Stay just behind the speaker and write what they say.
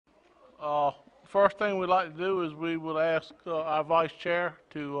First thing we'd like to do is we would ask our vice chair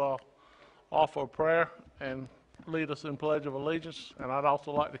to offer a prayer and lead us in Pledge of Allegiance. And I'd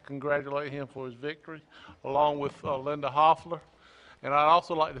also like to congratulate him for his victory, along with Linda Hoffler. And I'd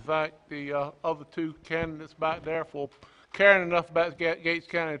also like to thank the other two candidates back there for caring enough about Gates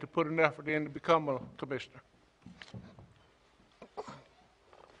County to put an effort in to become a commissioner.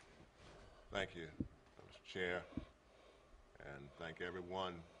 Thank you, Mr. Chair, and thank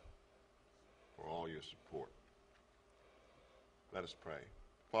everyone for all your support. Let us pray.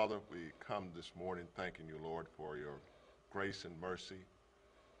 Father, we come this morning thanking you, Lord, for your grace and mercy,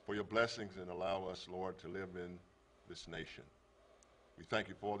 for your blessings, and allow us, Lord, to live in this nation. We thank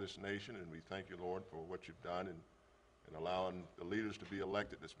you for this nation, and we thank you, Lord, for what you've done in allowing the leaders to be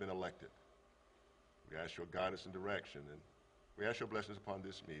elected that's been elected. We ask your guidance and direction, and we ask your blessings upon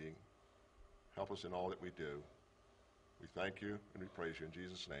this meeting. Help us in all that we do. We thank you and we praise you in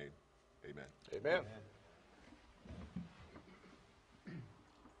Jesus' name. Amen. Amen.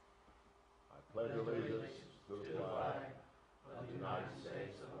 I pledge allegiance to the flag of the United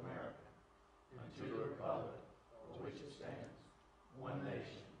States of America and to the republic for which it stands, one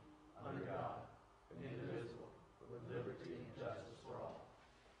nation, under God, indivisible, with liberty and justice for all.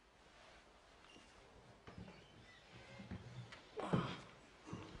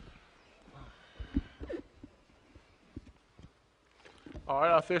 All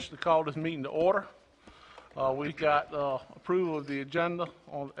right, I officially call this meeting to order. We've got approval of the agenda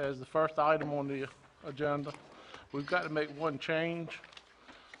as the first item on the agenda. We've got to make one change.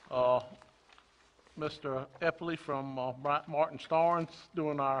 Mr. Epley from Martin Starnes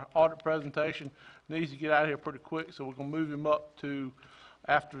doing our audit presentation needs to get out of here pretty quick, so we're going to move him up to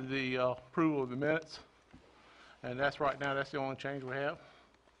after the approval of the minutes. And that's right now, that's the only change we have.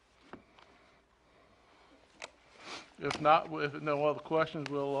 If not, if no other questions,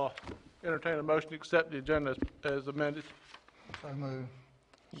 we'll entertain a motion to accept the agenda as amended. So moved.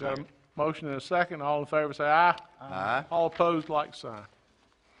 Got a motion and a second. All in favor say aye. Aye. All opposed, like sign.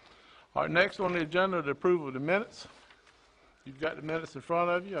 All right, next on the agenda, the approval of the minutes. You've got the minutes in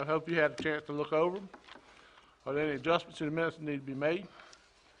front of you. I hope you had a chance to look over them. Are there any adjustments to the minutes that need to be made?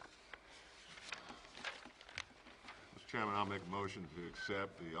 Mr. Chairman, I'll make a motion to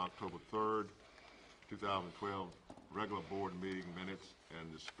accept the October 3rd, 2012 regular board meeting minutes and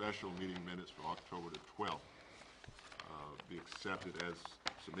the special meeting minutes for October the 12th be accepted as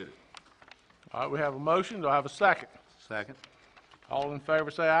submitted. All right, we have a motion. Do I have a second? Second. All in favor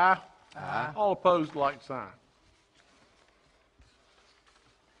say aye. Aye. All opposed, like sign.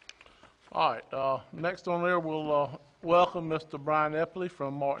 All right, next on there, we'll welcome Mr. Brian Epley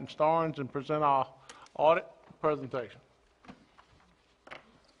from Martin Starnes and present our audit presentation.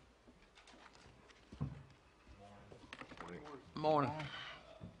 Morning.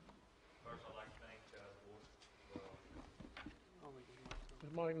 First, I'd like to thank the board.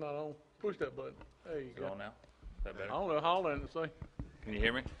 This mic not on. Push that button. There you Is it go. on now? Is that I better? don't know, holler and say. Can you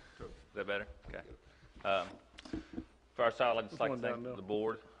hear me? Is that better? Okay. First, I'd like to one down thank there? the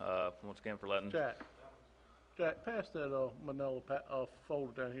board once again for letting. Jack, pass that manila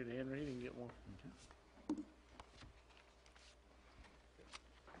folder down here to Henry. He didn't get one.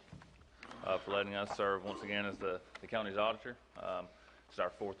 For letting us serve once again as the county's auditor. It's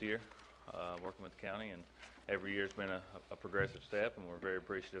our fourth year working with the county, and every year has been a progressive step, and we're very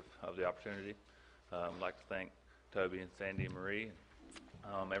appreciative of the opportunity. I'd like to thank Toby and Sandy and Marie,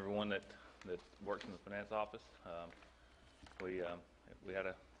 and everyone that works in the finance office. We had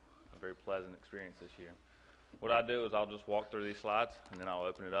a very pleasant experience this year. What I do is I'll just walk through these slides, and then I'll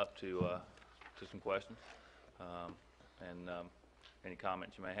open it up to some questions and any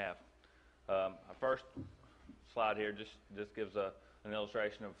comments you may have. Our first slide here just gives an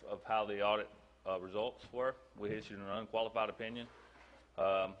illustration of how the audit results were. We issued an unqualified opinion,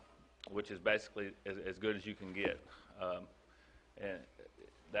 which is basically as good as you can get. And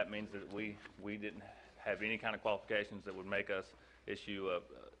that means that we didn't have any kind of qualifications that would make us issue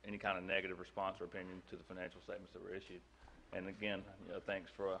any kind of negative response or opinion to the financial statements that were issued. And again, thanks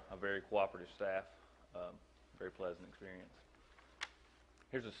for a very cooperative staff, very pleasant experience.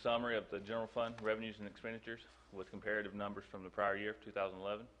 Here's a summary of the general fund revenues and expenditures with comparative numbers from the prior year,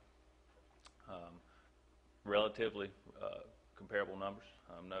 2011. Relatively comparable numbers,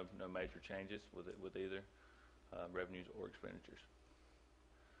 no major changes with either revenues or expenditures.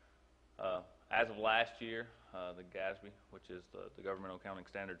 As of last year, the GASB, which is the Governmental Accounting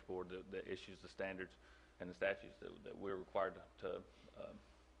Standards Board that issues the standards and the statutes that we're required to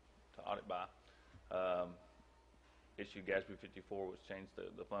audit by, issued GASB 54, which changed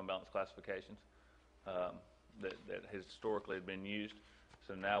the fund balance classifications that historically had been used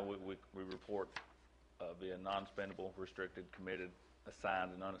So now we report via non-spendable, restricted, committed,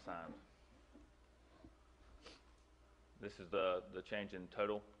 assigned, and unassigned. This is the change in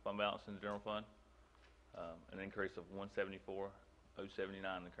total fund balance in the general fund, an increase of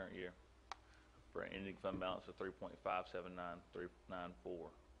 174,079 in the current year for an ending fund balance of 3.579394.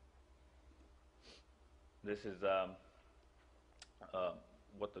 This is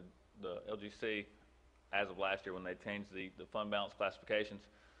what the LGC, as of last year when they changed the fund balance classifications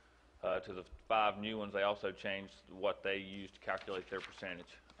to the 5 new ones, they also changed what they used to calculate their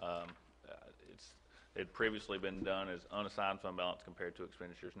percentage. It had previously been done as unassigned fund balance compared to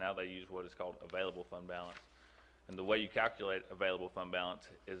expenditures. Now they use what is called available fund balance. And the way you calculate available fund balance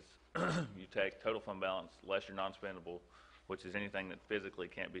is you take total fund balance less your non-spendable, which is anything that physically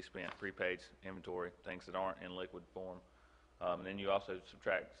can't be spent, prepaids, inventory, things that aren't in liquid form. And then you also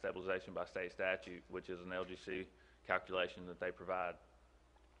subtract stabilization by state statute, which is an LGC calculation that they provide.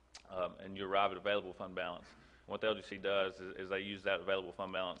 And you arrive at available fund balance. What the LGC does is they use that available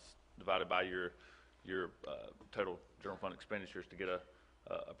fund balance divided by your total general fund expenditures to get a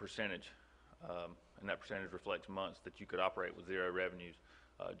percentage. And that percentage reflects months that you could operate with zero revenues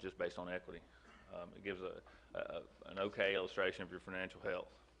just based on equity. It gives an okay illustration of your financial health.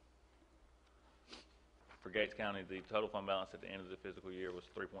 For Gates County, the total fund balance at the end of the fiscal year was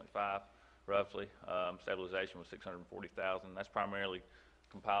 3.5, roughly. Stabilization was 640,000. That's primarily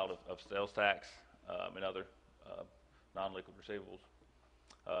compiled of sales tax and other non-liquid receivables.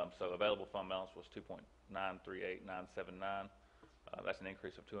 So available fund balance was 2.938979. That's an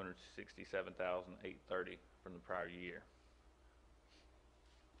increase of 267,830 from the prior year.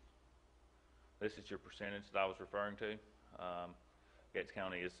 This is your percentage that I was referring to. Gates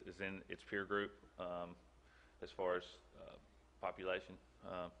County is in its peer group as far as population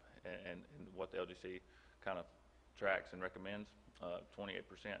and what the LGC kind of tracks and recommends, 28%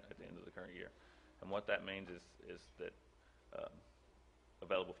 at the end of the current year. And what that means is that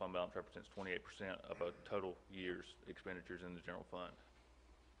available fund balance represents 28% of a total year's expenditures in the general fund.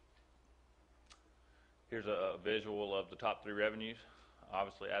 Here's a visual of the top 3 revenues.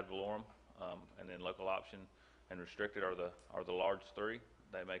 Obviously ad valorem, and then local option and restricted are the large 3.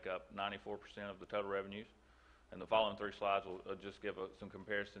 They make up 94% of the total revenues. And the following 3 slides will just give some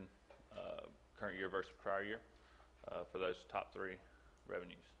comparison current year versus prior year for those top 3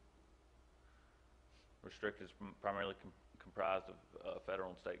 revenues. Restricted is primarily comprised of federal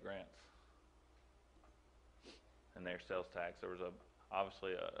and state grants and their sales tax. There was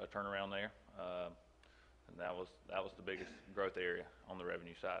obviously a turnaround there, and that was the biggest growth area on the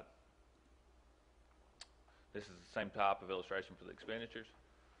revenue side. This is the same type of illustration for the expenditures.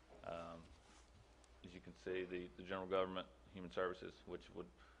 As you can see, the general government, human services, which would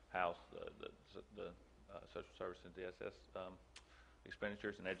house the social services and DSS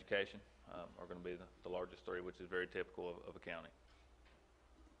expenditures, and education are going to be the largest 3, which is very typical of a county.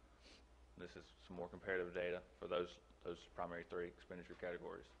 This is some more comparative data for those primary 3 expenditure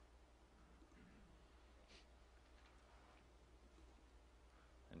categories.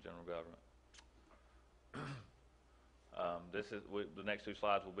 In general government. The next 2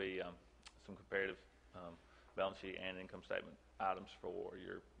 slides will be some comparative balance sheet and income statement items for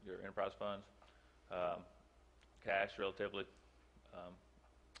your enterprise funds. Cash, relatively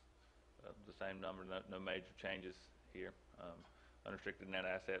the same number, no major changes here. Unrestricted net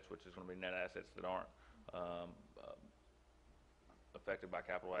assets, which is going to be net assets that aren't affected by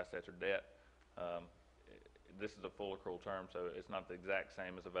capital assets or debt. This is a full accrual term, so it's not the exact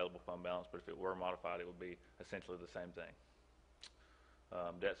same as available fund balance, but if it were modified, it would be essentially the same thing.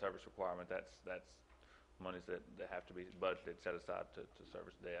 Debt service requirement, that's monies that have to be budgeted, set aside to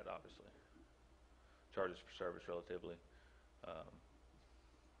service debt, obviously. Charges for service, relatively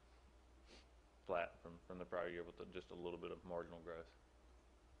flat from the prior year with just a little bit of marginal growth.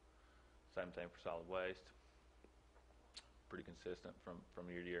 Same thing for solid waste. Pretty consistent from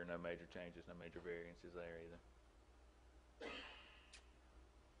year to year. No major changes, no major variances there either.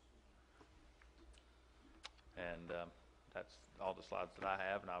 And that's all the slides that I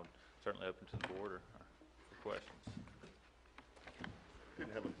have, and I would certainly open to the board for questions.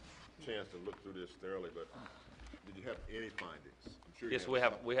 Didn't have a chance to look through this thoroughly, but did you have any findings? I'm sure you Yes, we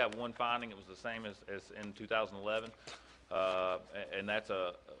have one finding. It was the same as in 2011, and that's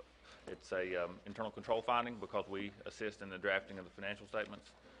it's a internal control finding because we assist in the drafting of the financial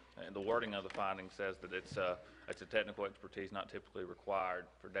statements. And the wording of the finding says that it's a technical expertise not typically required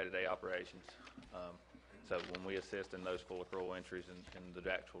for day-to-day operations. So when we assist in those full accrual entries and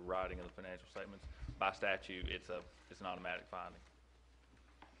the actual writing of the financial statements, by statute, it's an automatic finding.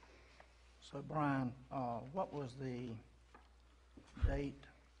 So Brian, what was the date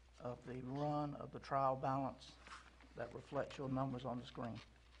of the run of the trial balance that reflects your numbers on the screen?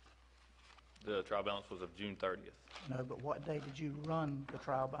 The trial balance was of June 30th. No, but what date did you run the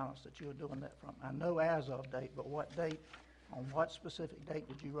trial balance that you were doing that from? I know as of date, but what date, on what specific date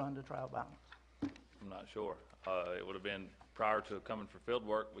did you run the trial balance? I'm not sure. It would have been prior to coming for field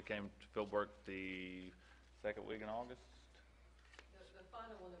work. We came to field work the second week in August. The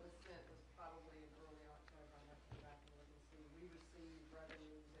final one that was sent was probably in early October. I'd have to go back and look and see. We received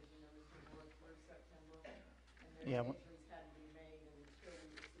revenues, as you know, Mr. Moore, through September, and those Yeah, entries had to be made, and until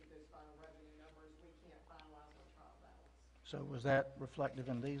we receive those final revenue numbers, we can't finalize our trial balance. So was that reflective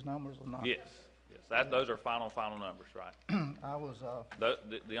in these numbers or not? Yes, yes. Those are final numbers, right? I was,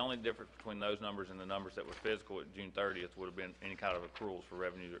 The only difference between those numbers and the numbers that were physical at June 30th would have been any kind of accruals for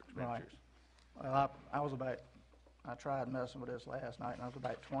revenues or Right. expenditures. well, I tried messing with this last night, and I was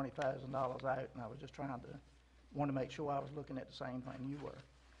about $20,000 out, and I was just wanted to make sure I was looking at the same thing you were.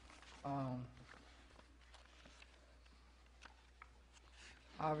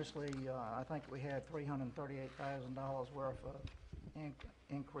 Obviously, I think we had $338,000 worth of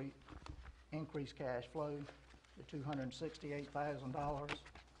increased cash flow, the $268,000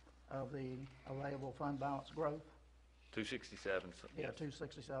 of the available fund balance growth. 267. Yeah,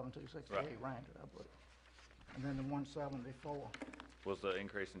 267, 268 Right. rounded, I believe. And then the 174, Was the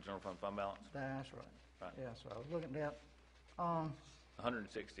increase in general fund balance. that's right. Right. Yeah, so I was looking at,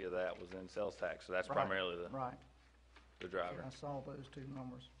 160 of that was in sales tax, so that's Right. primarily right, the driver. I saw those two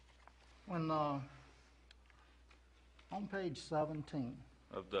numbers. When, on page 17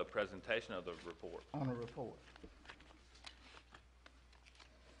 Of the presentation of the report. on the report.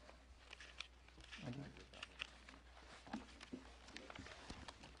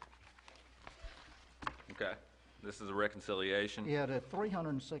 Okay. This is a reconciliation? Yeah, the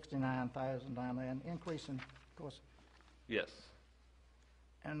 369,000 down there, and increase in, of course, Yes.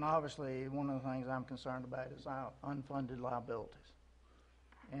 and obviously, one of the things I'm concerned about is our unfunded liabilities.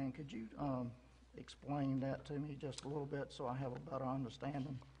 And could you explain that to me just a little bit so I have a better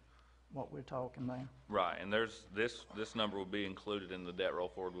understanding what we're talking there? Right, and there's, this number will be included in the debt roll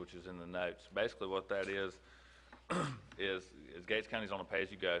forward, which is in the notes. Basically, what that is Gates County's on a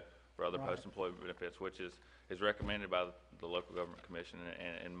pay-as-you-go for other Right. post-employment benefits, which is recommended by the local government commission,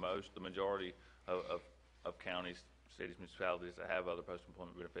 and the majority of counties, cities, municipalities that have other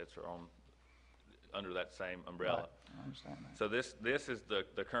post-employment benefits are under that same umbrella. Right, I understand that. So this is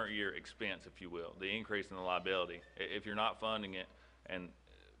the current year expense, if you will, the increase in the liability. If you're not funding it and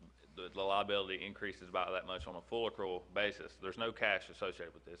the liability increases by that much on a full accrual basis, there's no cash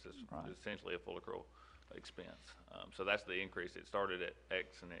associated with this. It's Right. essentially a full accrual expense. So that's the increase. It started at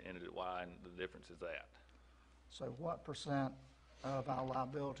X and it ended at Y, and the difference is that. So what percent of our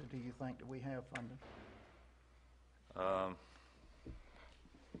liability do you think that we have funded?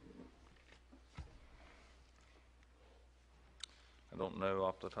 I don't know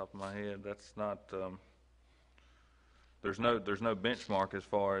off the top of my head. That's not, there's no benchmark as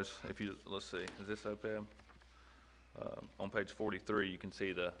far as, let's see, is this OPEB? On page 43, you can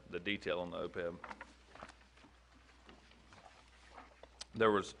see the detail on the OPEB.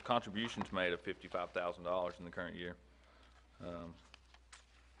 There was contributions made of $55,000 in the current year.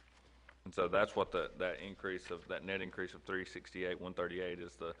 And so that's what that net increase of 368,138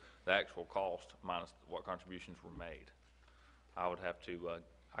 is the actual cost minus what contributions were made. I would have to,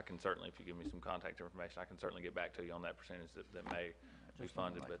 I can certainly, if you give me some contact information, I can certainly get back to you on that percentage that may be Just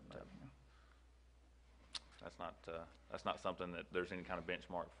wanna funded, make but that, that's not something that there's any kind of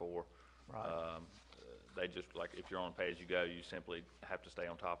benchmark for. Right. They just, like, if you're on pay-as-you-go, you simply have to stay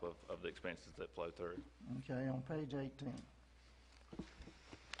on top of the expenses that flow through. Okay, on page 18.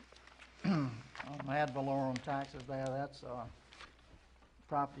 On ad valorem taxes there, that's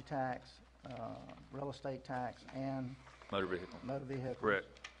property tax, real estate tax, and Motor vehicle. motor vehicles. Correct.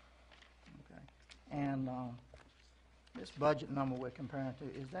 Okay. And this budget number we're comparing to,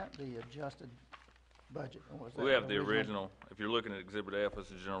 is that the adjusted budget? Or is that We have the original, if you're looking at Exhibit F, it's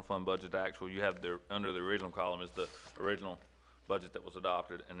the general fund budget actual. You have under the original column is the original budget that was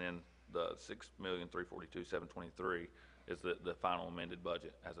adopted, and then the $6,342,723 is the final amended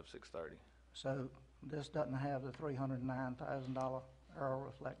budget as of 6/30. So this doesn't have the $309,000 error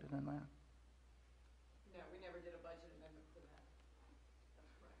reflected in that? No, we never did a budget amendment for that.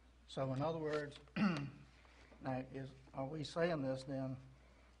 That's correct. So in other words, now, are we saying this then,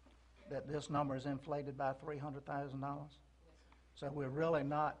 that this number is inflated by $300,000? Yes, sir. So we're really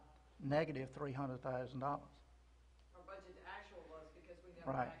not negative $300,000? Our budget actual was because we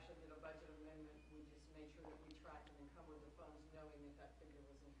never Right. actually did a budget amendment. We just made sure that we tracked and encumbered the funds knowing that that figure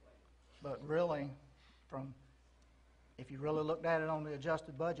was inflated. But really, if you really looked at it on the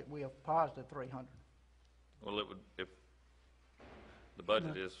adjusted budget, we have positive 300. Well, it would, if, the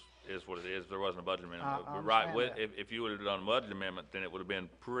budget is what it is, if there wasn't a budget amendment. I But right, understand that. if you would have done a budget amendment, then it would have been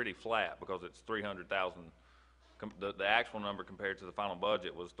pretty flat, because it's 300,000. The actual number compared to the final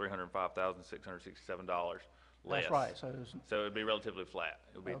budget was $305,667 less. That's right, so it's, So it'd be relatively flat.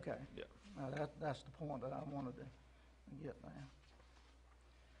 It would be, okay. yeah. That's the point that I wanted to get there.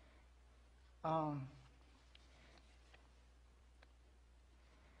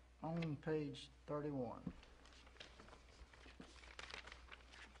 On page 31.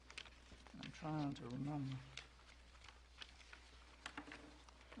 I'm trying to remember.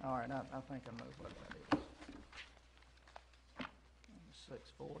 All right, I think I know what that is.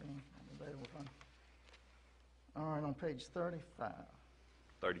 640, available fund. All right, on page 35.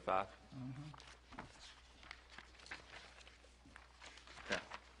 35? Yeah.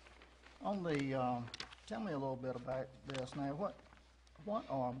 On the, tell me a little bit about this now. What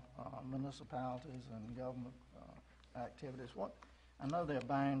are municipalities and government activities? I know they're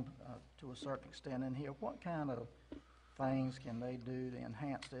bound to a certain extent in here. What kind of things can they do to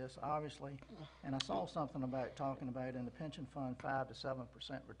enhance this? Obviously, and I saw something about talking about in the pension fund 5 to 7%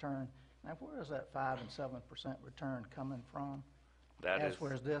 return. Now, where is that 5 and 7% return coming from? That is,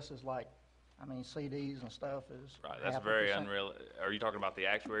 Whereas this is like, I mean, CDs and stuff is right, that's half a very percent. unreal. Are you talking about the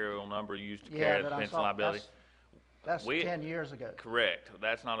actuarial number used to Yeah, carry the that I pension saw. liability? That's We- 10 years ago. Correct.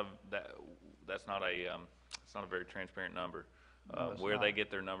 That's not a it's not a very transparent number. No, it's Where they not.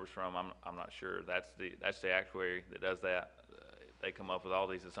 get their numbers from, I'm not sure. That's the actuary that does that. They come up with all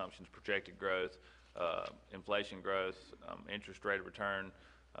these assumptions: projected growth, inflation growth, interest rate of return,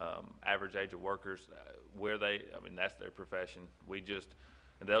 average age of workers. I mean, that's their profession.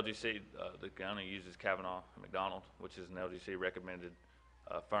 And the LGC, the county uses Kavanaugh and McDonald, which is an LGC recommended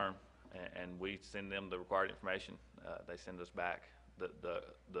firm, and we send them the required information. They send us back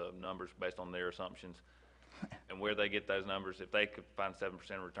the numbers based on their assumptions. And where they get those numbers, if they could find 7%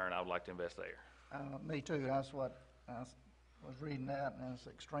 return, I would like to invest there. Me too, that's what, I was reading that, and it's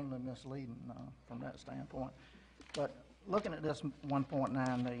extremely misleading from that standpoint. But looking at this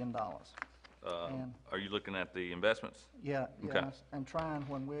 $1.9 million, And- Are you looking at the investments? yeah, Okay. yes, and trying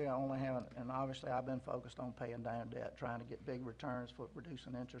when we only have, and obviously I've been focused on paying down debt, trying to get big returns for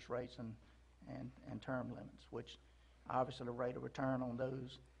reducing interest rates and term limits, which obviously the rate of return on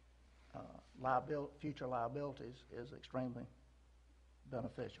those future liabilities is extremely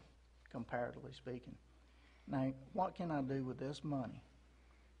beneficial, comparatively speaking. Now, what can I do with this money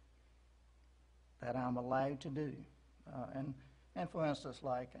that I'm allowed to do? And for instance,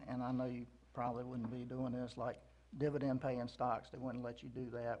 like, and I know you probably wouldn't be doing this, like dividend-paying stocks, they wouldn't let you do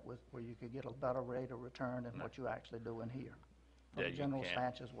that where you could get a better rate of return than No. what you actually do in here. Yeah, The you general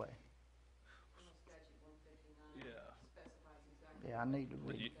can't. statutes way. Statute 159 Yeah. specifies exactly. Yeah, I need to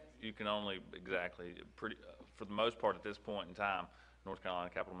read. You can only, exactly, for the most part at this point in time, North Carolina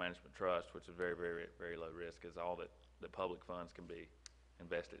Capital Management Trust, which is very, very, very low risk, is all that the public funds can be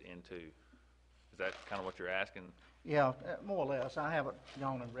invested into. Is that kind of what you're asking? Yeah, more or less. I haven't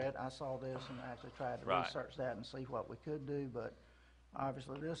gone and read. I saw this and actually tried to Right. research that and see what we could do, but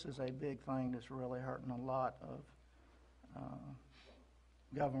obviously this is a big thing that's really hurting a lot of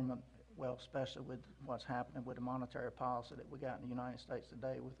government, well, especially with what's happening with the monetary policy that we got in the United States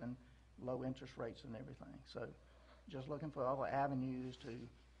today with low interest rates and everything. So just looking for other avenues to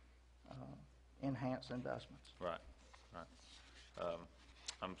enhance investments. Right, right.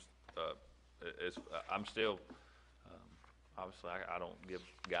 I'm still, obviously, I don't give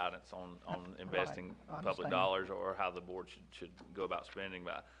guidance on investing I public understand. dollars or how the board should go about spending,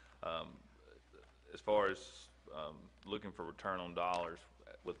 but as far as looking for return on dollars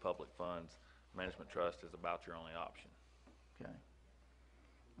with public funds, management trust is about your only option. Okay.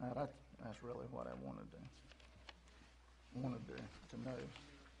 That's really what I wanted to know.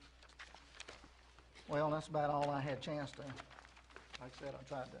 Well, that's about all I had a chance to, like I said, I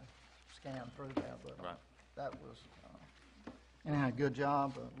tried to scan through that, but Right. that was, anyhow, good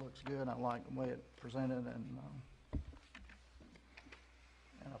job. It looks good. I like the way it presented, and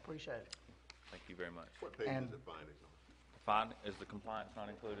I appreciate it. Thank you very much. What page And- is it findings on? Fine, is the compliance not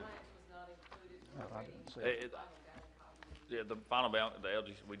included? Compliance was not included. No, We're I waiting didn't for see it. the final ballot copy. Yeah, the final bound, the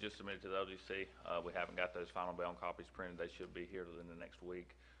LGC, we just submitted to the LGC. We haven't got those final bound copies printed. They should be here within the next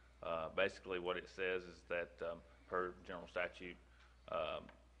week. Basically, what it says is that, per general statute,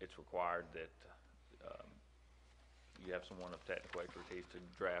 it's required that, you have someone of technical expertise to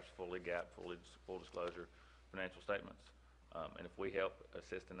draft fully GAAP, full disclosure financial statements. And if we help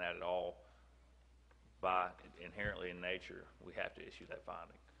assist in that at all, by inherently in nature, we have to issue that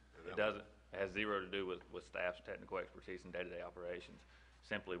finding. And It that doesn't, It has zero to do with staff's technical expertise in day-to-day operations.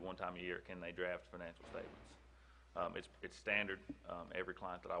 Simply one time a year, can they draft financial statements? It's standard. Every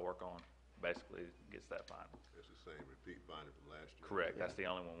client that I work on basically gets that finding. It's the same repeat finding from last year. Correct. That's the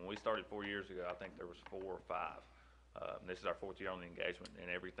only one. When we started 4 years ago, I think there was 4 or 5. This is our 4th year on the engagement,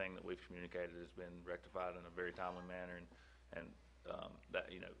 and everything that we've communicated has been rectified in a very timely manner. And that,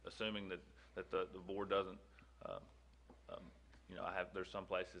 assuming that the board doesn't, there's some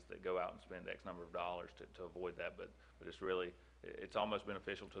places that go out and spend X number of dollars to avoid that, but it's almost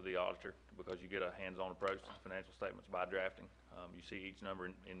beneficial to the auditor because you get a hands-on approach to the financial statements by drafting. You see each number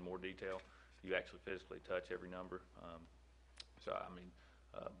in more detail. You actually physically touch every number.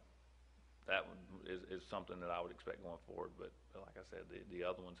 That one is something that I would expect going forward, but like I said, the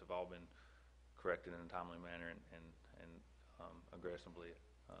other ones have all been corrected in a timely manner and aggressively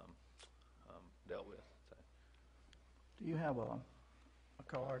dealt with. So. Do you have a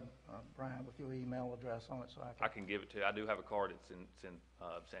card, Brian, with your email address on it so I can give it to you. I do have a card. It's in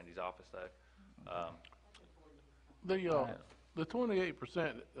Sandy's office, though. The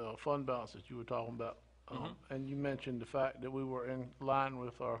 28% fund balance that you were talking about, and you mentioned the fact that we were in line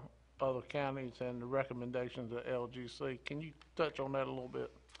with our other counties and the recommendations of LGC. Can you touch on that a little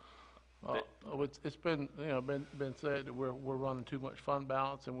bit? It's been said that we're running too much fund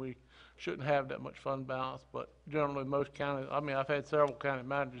balance and we shouldn't have that much fund balance, but generally most counties, I've had several county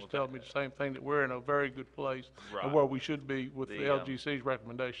managers tell me the same thing, that we're in a very good place and where we should be with the LGC's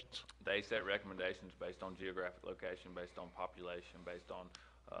recommendations. They set recommendations based on geographic location, based on population, based on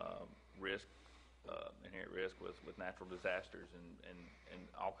risk, inherent risk with natural disasters and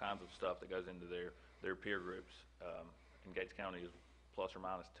all kinds of stuff that goes into their peer groups. And Gates County is plus or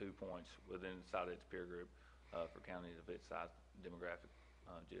minus 2 points inside its peer group for counties of its size, demographic,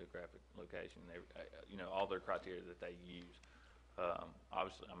 geographic location, all their criteria that they use.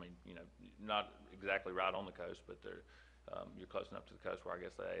 Obviously, not exactly right on the coast, but you're close enough to the coast where I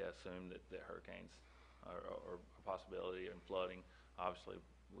guess they assume that hurricanes are a possibility, and flooding. Obviously,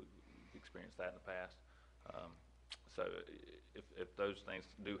 we've experienced that in the past. So if those things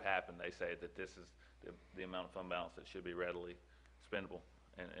do happen, they say that this is the amount of fund balance that should be readily spendable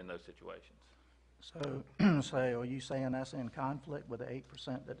in those situations. So, are you saying that's in conflict with the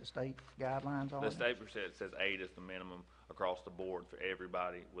 8% that the state guidelines are? The state percent says 8 is the minimum across the board for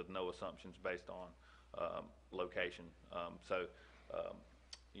everybody with no assumptions based on location.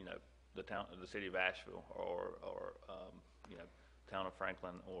 The city of Asheville or town of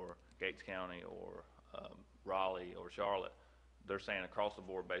Franklin or Gates County or Raleigh or Charlotte, they're saying across the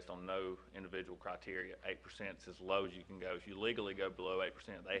board based on no individual criteria, 8% is as low as you can go. If you legally go below 8%,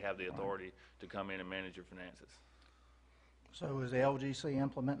 they have the authority to come in and manage your finances. So is the LGC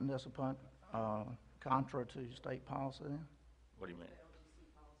implementing this upon, contra to state policy then? What do you mean? The LGC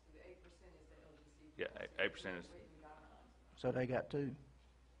policy, the 8% is the LGC policy. Yeah, 8% is. Written guidelines. So they got 2?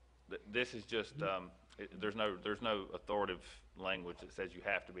 This is just, there's no authoritative language that says you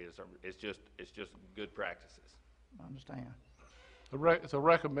have to be a certain, it's just good practices. I understand. It's a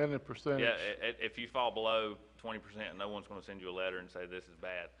recommended percentage. Yeah, if you fall below 20%, no one's going to send you a letter and say this is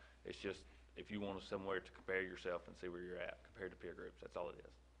bad. It's just if you want somewhere to compare yourself and see where you're at compared to peer groups, that's all it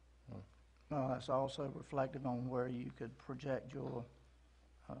is. No, that's also reflective on where you could project your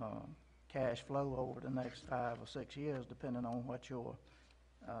cash flow over the next 5 or 6 years, depending on what your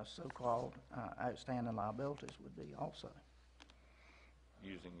so-called outstanding liabilities would be also.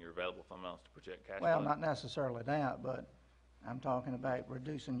 Using your available fund balance to project cash Well, flow? not necessarily that, but I'm talking about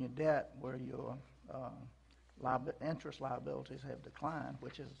reducing your debt where your interest liabilities have declined,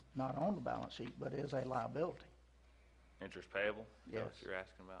 which is not on the balance sheet, but is a liability. Interest payable? Is that Yes. what you're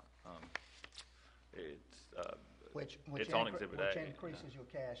asking about? Which It's on Exhibit A. Which increases your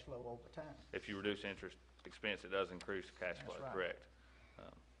cash flow over time. If you reduce interest expense, it does increase cash That's flow, right. correct?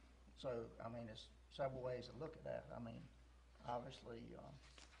 So, there's several ways to look at that. Obviously,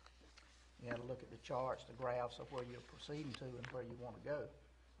 you got to look at the charts, the graphs of where you're proceeding to and where you want to go.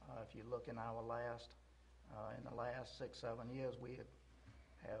 If you look in the last 6-7 years, we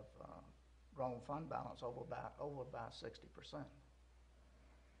have grown fund balance over about 60%.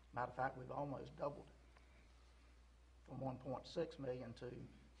 Matter of fact, we've almost doubled it from 1.6 million to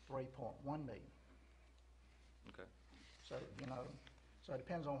 3.1 million. Okay. So, so it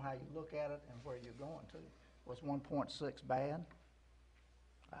depends on how you look at it and where you're going to. Was 1.6 bad?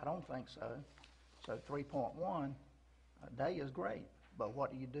 I don't think so. So 3.1 a day is great, but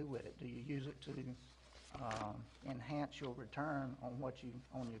what do you do with it? Do you use it to enhance your return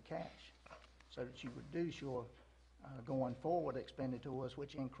on your cash, so that you reduce your going forward expenditures,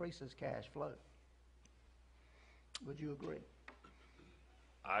 which increases cash flow? Would you agree?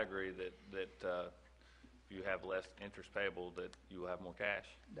 I agree that if you have less interest payable, that you will have more cash.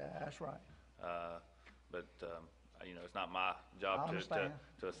 That's right. But, you know, it's not my job I to understand.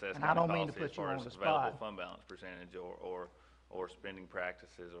 assess And I county don't mean to policy as put you far on as the available spot. fund balance percentage or spending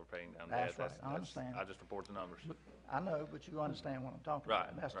practices or paying down That's debt. right. I understand. I just report the numbers. I know, but you understand what I'm talking Right,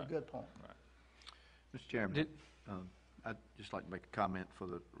 about, and that's the right. good point. Mr. Chairman, I'd just like to make a comment for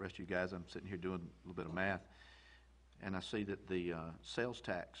the rest of you guys. I'm sitting here doing a little bit of math, and I see that the sales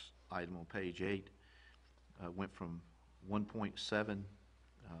tax item on page 8 went from 1.7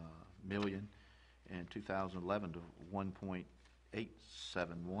 million in 2011 to 1.871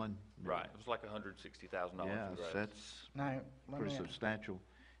 million. Right, it was like $160,000 in Yes, growth. that's Now, let pretty me, substantial.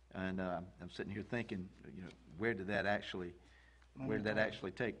 And I'm sitting here thinking, you know, where did that actually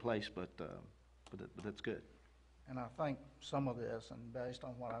take place? But that's good. and I think some of this, and based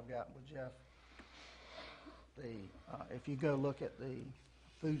on what I've got with Jeff, if you go look at the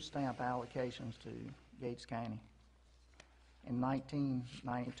food stamp allocations to Gates County, in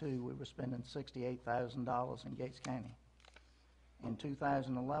 1992, we were spending $68,000 in Gates County. In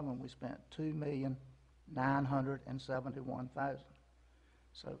 2011, we spent $2,971,000.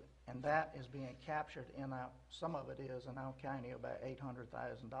 So, and that is being captured in our, some of it is in our county, about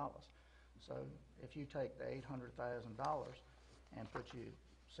 $800,000. So if you take the $800,000 and put your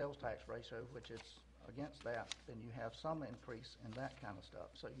sales tax ratio, which is against that, then you have some increase in that kind of stuff.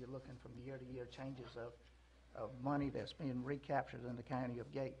 So you're looking from year to year changes of money that's being recaptured in the county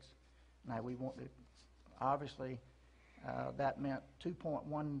of Gates. Now, we want to, obviously, that meant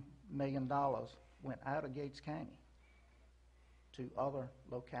 $2.1 million went out of Gates County to other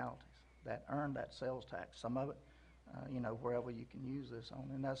localities that earned that sales tax. Some of it, you know, wherever you can use this on.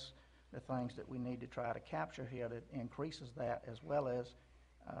 And that's the things that we need to try to capture here that increases that, as well as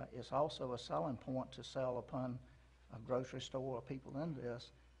it's also a selling point to sell upon a grocery store or people in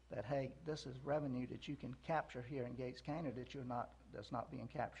this, that, hey, this is revenue that you can capture here in Gates County that's not being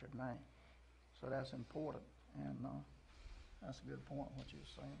captured now. So that's important, and that's a good point, what you were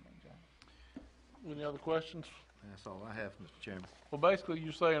saying, Jack. Any other questions? That's all I have, Mr. Chairman. Well, basically,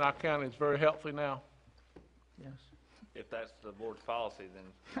 you're saying our county is very healthy now. Yes. If that's the board's policy, then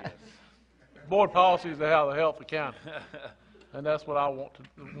yes. Board policy is to have a healthy county. And that's what I want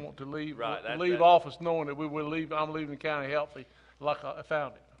to leave, Right, that- leave that- office knowing that we will leave, I'm leaving the county healthy like I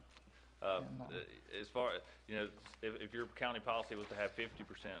found it. As far, you know, if your county policy was to have 50%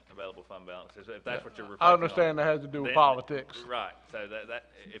 available fund balance, if that's what you're reflecting I on, understand that has to do with then- politics. Right, so that,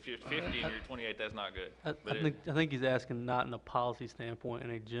 if you're 50 and you're 28, that's not good. But I think he's asking not in a policy standpoint, in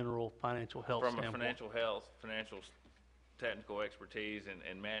a general financial health from a standpoint. financial health, technical expertise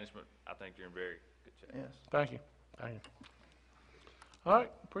and management, I think you're in very good shape. Yes. Thank you. Thank you. All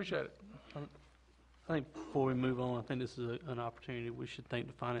right, appreciate it. I think before we move on, I think this is an opportunity. We should thank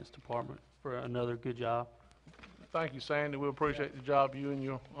the finance department for another good job. Thank you, Sandy. We appreciate the job you and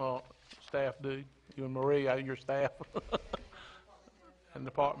your staff do. You and Maria, your staff. And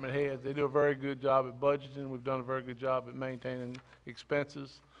department heads. They do a very good job at budgeting. We've done a very good job at maintaining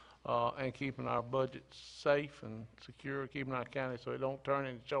expenses and keeping our budgets safe and secure, keeping our county so it don't turn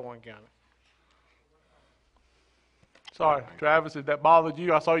into Chowan County. Sorry, Travis, if that bothered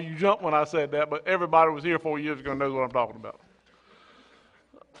you, I saw you jump when I said that, but everybody was here 4 years ago knows what I'm talking about.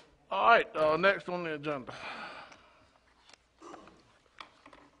 All right, next on the agenda.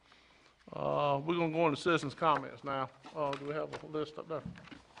 We're gonna go into citizens' comments now. Do we have a list up there?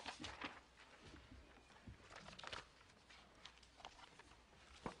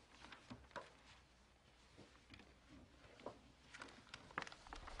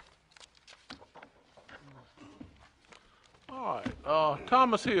 All right,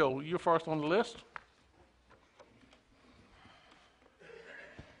 Thomas Hill, you're first on the list.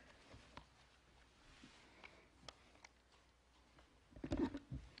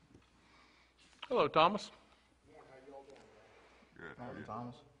 Hello, Thomas. Good. Morning,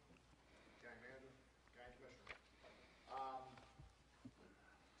 Thomas. County Manager, County Commissioner.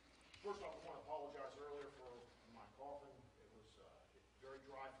 First off, I want to apologize earlier for my coughing. It was very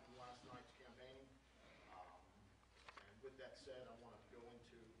dry from last night's campaigning. And with that said, I want to go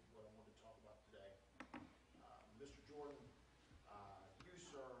into what I wanted to talk about today. Mr. Jordan, you,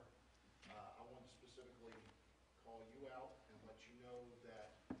 sir, I want to specifically call you out and let you know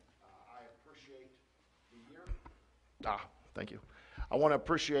that I appreciate the year. Thank you. I want to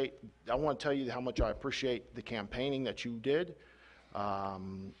tell you how much I appreciate the campaigning that you did.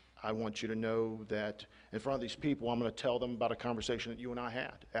 I want you to know that in front of these people, I'm going to tell them about a conversation that you and I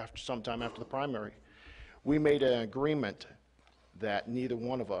had sometime after the primary. We made an agreement that neither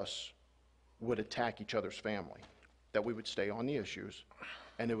one of us would attack each other's family, that we would stay on the issues,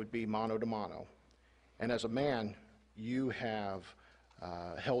 and it would be mano to mano. And as a man, you have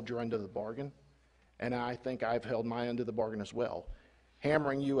held your end of the bargain, and I think I've held my end of the bargain as well,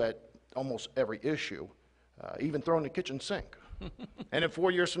 hammering you at almost every issue, even throwing the kitchen sink. And in 4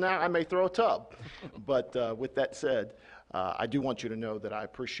 years from now, I may throw a tub. But with that said, I do want you to know that I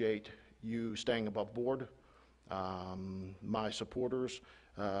appreciate you staying above board. My supporters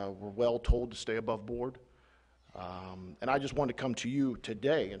were well told to stay above board. And I just wanted to come to you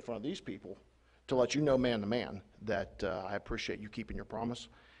today in front of these people to let you know man to man that I appreciate you keeping your promise.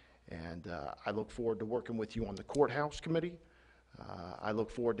 And I look forward to working with you on the courthouse committee. I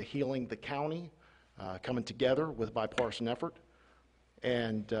look forward to healing the county, coming together with bipartisan effort.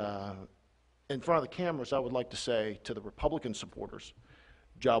 And in front of the cameras, I would like to say to the Republican supporters,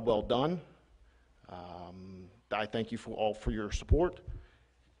 job well done. I thank you all for your support.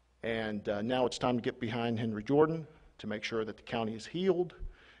 And now it's time to get behind Henry Jordan to make sure that the county is healed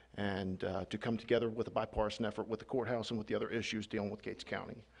and to come together with a bipartisan effort with the courthouse and with the other issues dealing with Gates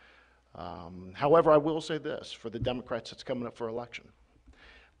County. However, I will say this, for the Democrats that's coming up for election,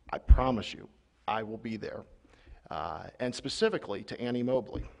 I promise you I will be there. And specifically to Annie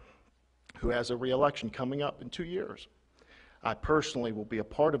Mobley, who has a re-election coming up in 2 years. I personally will be a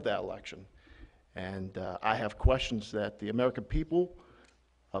part of that election, and I have questions that the American people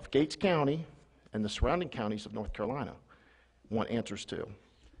of Gates County and the surrounding counties of North Carolina want answers to.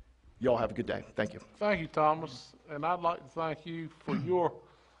 Y'all have a good day. Thank you. Thank you, Thomas, and I'd like to thank you for your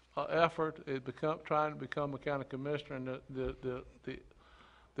effort at trying to become a county commissioner, and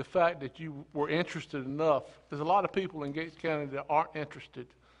the fact that you were interested enough. There's a lot of people in Gates County that aren't interested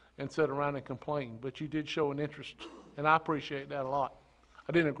and sit around and complain, but you did show an interest, and I appreciate that a lot.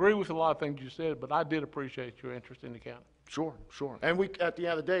 I didn't agree with a lot of things you said, but I did appreciate your interest in the county. Sure, sure. And we, at the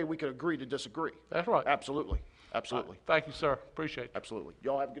end of the day, we could agree to disagree. That's right. Absolutely, absolutely, Thank you, sir. Appreciate it. absolutely.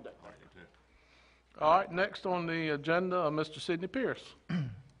 Y'all have a good day. All right, next on the agenda, Mr. Sidney Pierce.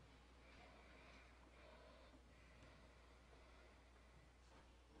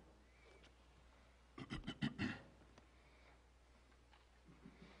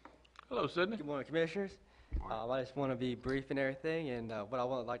 Hello, Sidney. Good morning, Commissioners. I just want to be brief and everything, and what I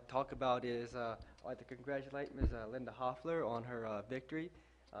would like to talk about is I'd like to congratulate Ms. Linda Hoffler on her victory,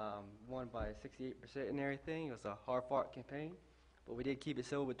 won by 68% and everything. It was a hard-fought campaign, but we did keep it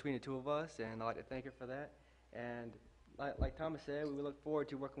civil between the two of us, and I'd like to thank her for that. And like Thomas said, we look forward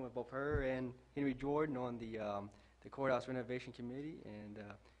to working with both her and Henry Jordan on the Courthouse Renovation Committee, and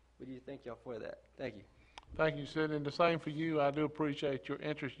we do thank y'all for that. Thank you. Thank you, Sidney. And the same for you. I do appreciate your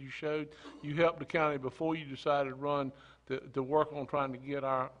interest you showed. You helped the county before you decided to run to work on trying to get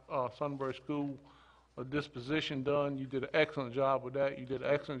our Sunbury School disposition done. You did an excellent job with that. You did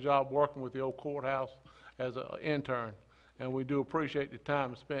an excellent job working with the old courthouse as an intern. And we do appreciate the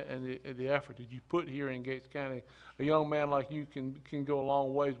time spent and the effort that you put here in Gates County. A young man like you can go a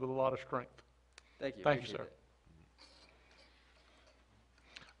long ways with a lot of strength. Thank you. Thank you, Appreciate sir. that.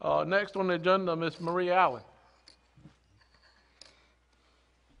 Next on the agenda, Ms. Marie Allen.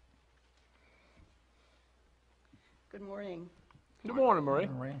 Good morning. Good morning, Marie.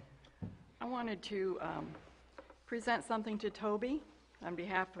 I wanted to present something to Toby on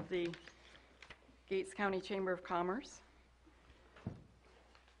behalf of the Gates County Chamber of Commerce.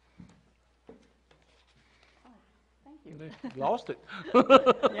 Oh, thank you. Lost it.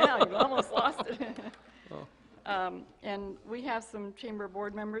 Yeah, you almost lost it. And we have some chamber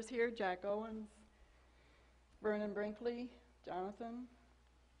board members here, Jack Owens, Vernon Brinkley, Jonathan.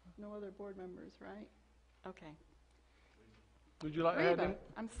 No other board members, right? Okay. Would you like to have Reba, them?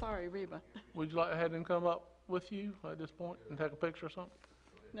 I'm sorry, Reba. Would you like to have them come up with you at this point and take a picture or something?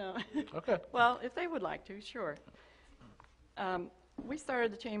 No. Okay. Well, if they would like to, sure. We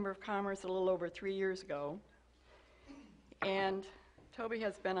started the Chamber of Commerce a little over 3 years ago, and Toby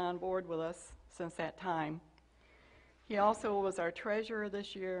has been on board with us since that time. He also was our treasurer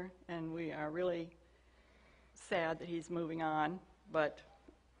this year, and we are really sad that he's moving on, but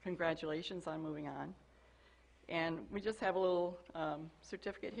congratulations on moving on. And we just have a little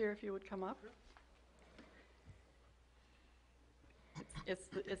certificate here, if you would come up. It's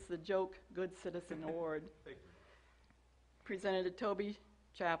the Joke Good Citizen Award, presented to Toby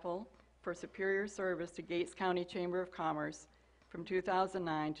Chappell for superior service to Gates County Chamber of Commerce from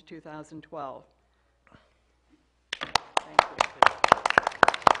 2009 to 2012. Thank you.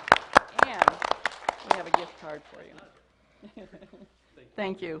 And we have a gift card for you.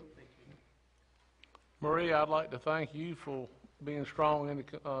 Thank you. Marie, I'd like to thank you for being strong in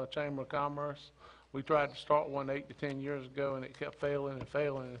the Chamber of Commerce. We tried to start one 8 to 10 years ago, and it kept failing and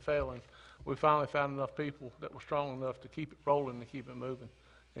failing and failing. We finally found enough people that were strong enough to keep it rolling and keep it moving.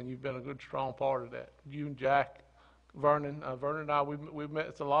 and you've been a good, strong part of that. You and Jack, Vernon and I, we've met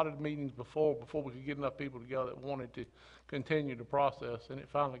at a lot of meetings before we could get enough people together that wanted to continue the process, and it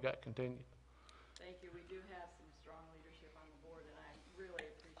finally got continued. Thank you. We do have some strong leadership on the board, and I really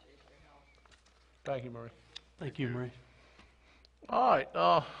appreciate your help. Thank you, Marie. Thank you, Marie. All right,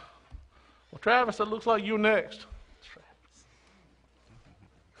 well, Travis, it looks like you're next.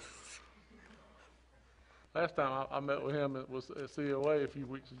 Last time I met with him, it was at COA a few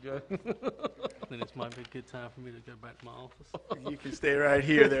weeks ago. Then this might be a good time for me to go back to my office. You can stay right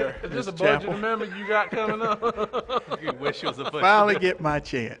here there, Is this a Mr. budget Chapel. amendment you got coming up? You wish it was a budget. Finally get my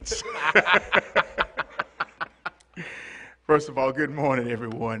chance. First of all, good morning,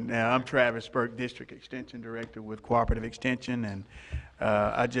 everyone. Now, I'm Travis Burke, District Extension Director with Cooperative Extension, and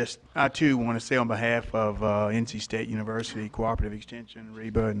I too want to say on behalf of NC State University, Cooperative Extension,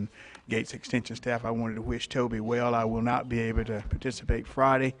 REBA, and Gates Extension staff, I wanted to wish Toby well. I will not be able to participate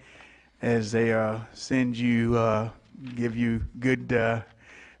Friday as they give you good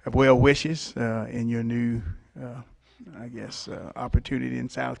well wishes in your new, opportunity in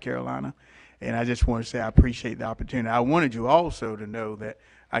South Carolina. And I just want to say I appreciate the opportunity. I wanted you also to know that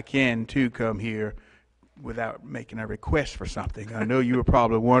I can, too, come here without making a request for something. I know you were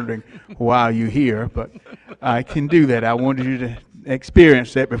probably wondering why you're here, but I can do that. I wanted you to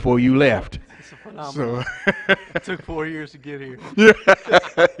experience that before you left. It's a phenomenon. It took 4 years to get here.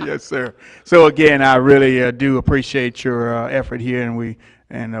 Yes, sir. So again, I really do appreciate your effort here,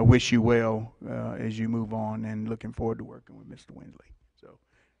 and wish you well as you move on, and looking forward to working with Mr. Winsley. So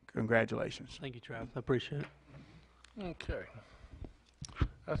congratulations. Thank you, Travis. I appreciate it. Okay.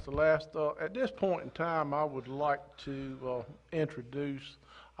 That's the last, at this point in time, I would like to introduce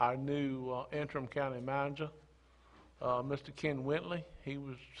our new interim county manager, Mr. Ken Wintley. He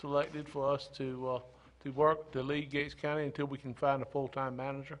was selected for us to work to lead Gates County until we can find a full-time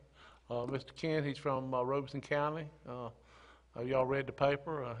manager. Mr. Ken, he's from Robeson County. Y'all read the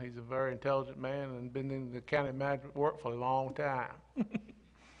paper. He's a very intelligent man and been in the county management work for a long time.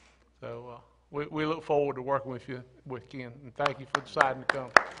 So we look forward to working with you, with Ken, and thank you for deciding to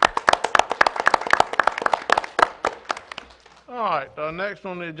come. All right, next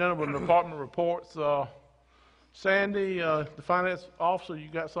on the agenda was department reports. Sandy, the finance officer, you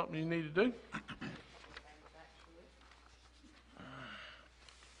got something you need to do?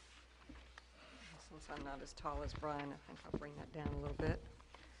 Since I'm not as tall as Brian, I think I'll bring that down a little bit.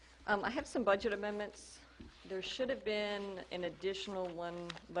 I have some budget amendments. There should have been an additional one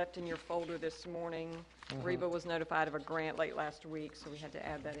left in your folder this morning. REBA was notified of a grant late last week, so we had to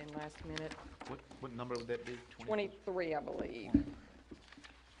add that in last minute. What number would that be? 23, I believe.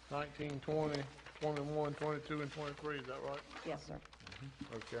 19, 20, 21, 22, and 23, is that right? Yes, sir.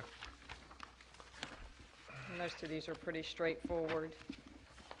 Okay. Most of these are pretty straightforward.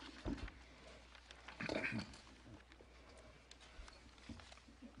 All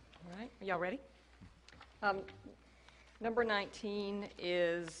right, are y'all ready? Number 19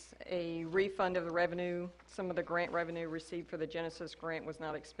 is a refund of the revenue. Some of the grant revenue received for the Genesis grant was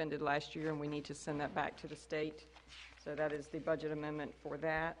not expended last year, and we need to send that back to the state. So that is the budget amendment for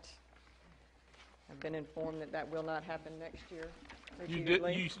that. I've been informed that that will not happen next year.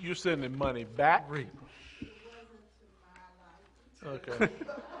 Repeatedly. You're sending money back? Okay.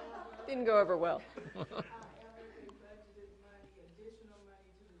 Didn't go over well.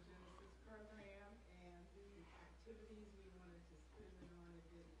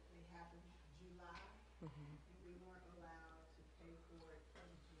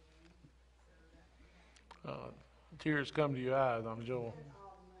 Tears come to your eyes, I'm sure.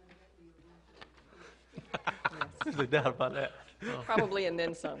 There's no doubt about that. Probably, and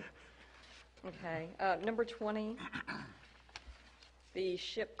then some. Okay, number 20, the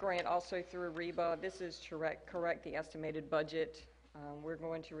SHIP grant also through REBA. This is to correct the estimated budget. We're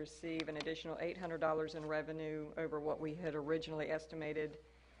going to receive an additional $800 in revenue over what we had originally estimated,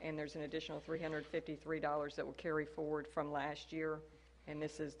 and there's an additional $353 that will carry forward from last year, and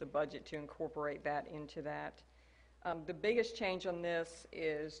this is the budget to incorporate that into that. The biggest change on this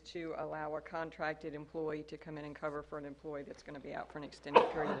is to allow a contracted employee to come in and cover for an employee that's going to be out for an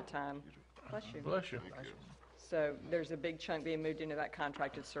extended period of time. Bless you. Bless you. So there's a big chunk being moved into that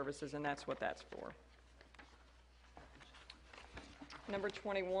contracted services, and that's what that's for. Number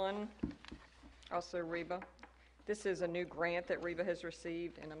 21, also REBA. This is a new grant that REBA has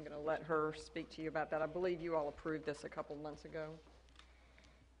received, and I'm going to let her speak to you about that. I believe you all approved this a couple months ago.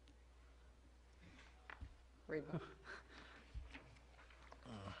 REBA.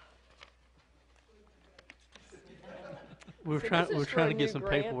 We're So trying, this is we're for trying a to get new some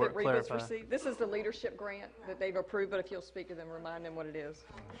grant that paperwork Reba's clarified. received. This is the leadership grant that they've approved, but if you'll speak to them, remind them what it is.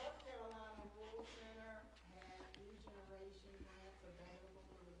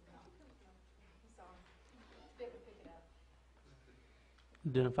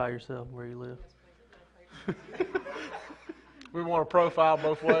 Identify yourself, where you live. We want a profile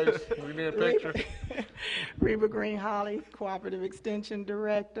both ways. We need a picture. Reba Green Holly, Cooperative Extension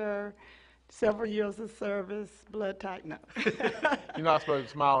Director, several years of service, blood type, no. You're not supposed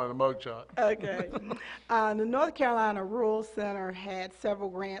to smile in a mug shot. Okay. The North Carolina Rural Center had several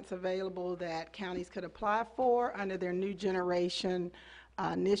grants available that counties could apply for under their New Generation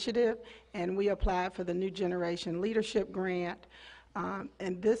initiative, and we applied for the New Generation Leadership Grant.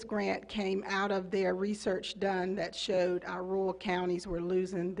 And this grant came out of their research done that showed our rural counties were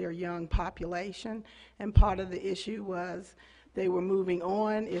losing their young population, and part of the issue was they were moving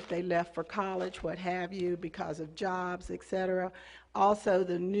on if they left for college, what have you, because of jobs, et cetera. Also,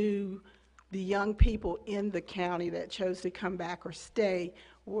 the young people in the county that chose to come back or stay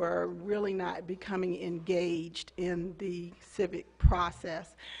were really not becoming engaged in the civic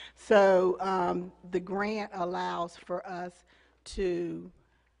process. So the grant allows for us to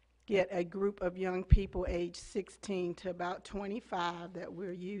get a group of young people aged 16 to about 25 that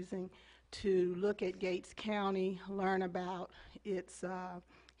we're using to look at Gates County, learn about its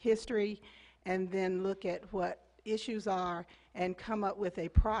history, and then look at what issues are and come up with a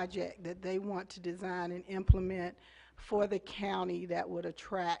project that they want to design and implement for the county that would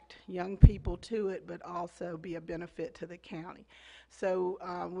attract young people to it, but also be a benefit to the county. So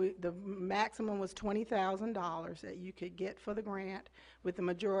the maximum was $20,000 that you could get for the grant, with the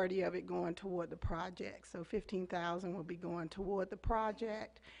majority of it going toward the project. So $15,000 will be going toward the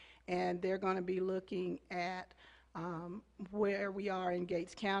project, and they're going to be looking at where we are in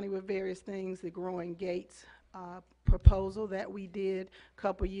Gates County with various things, the Growing Gates proposal that we did a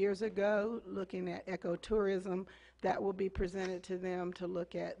couple years ago, looking at ecotourism. That will be presented to them to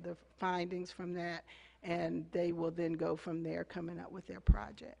look at the findings from that, and they will then go from there, coming up with their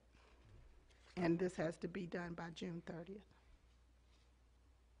project. And this has to be done by June 30th.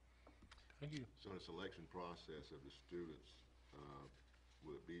 Thank you. So the selection process of the students,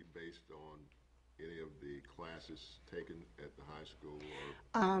 will it be based on any of the classes taken at the high school?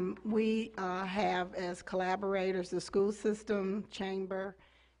 Or We have as collaborators the school system, chamber,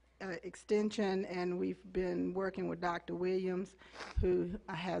 extension, and we've been working with Dr. Williams, who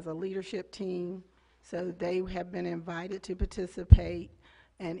has a leadership team. So they have been invited to participate,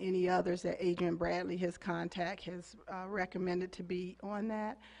 and any others that Adrian Bradley, his contact, has recommended to be on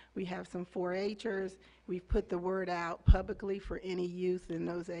that. We have some 4-H'ers. We've put the word out publicly for any youth in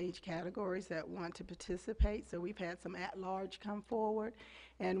those age categories that want to participate. So we've had some at-large come forward.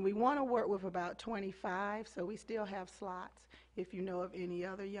 And we want to work with about 25, so we still have slots. If you know of any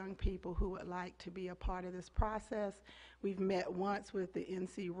other young people who would like to be a part of this process. We've met once with the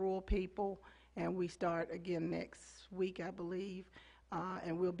NC Rural people, and we start again next week, I believe,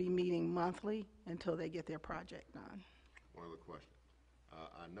 and we'll be meeting monthly until they get their project done. one other question.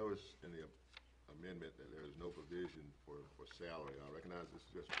 I noticed in the amendment that there is no provision for salary. I recognize this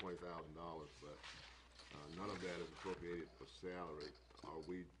is just $20,000, but none of that is appropriated for salary. Are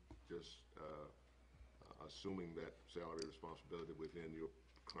we just assuming that salary responsibility within your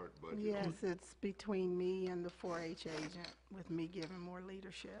current budget? Yes, it's between me and the 4-H agent, with me giving more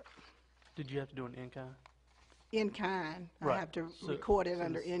leadership. Did you have to do an in-kind? In kind, I Right. have to So- record it so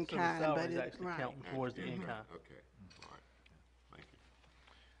under the- in so the kind, salary but is it, actually right. counting towards the in-kind. Okay, all right. Thank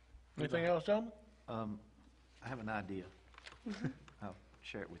you. Anything else, gentlemen? I have an idea. I'll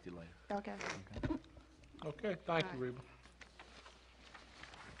share it with you later. Okay. Okay, thank you, Reba.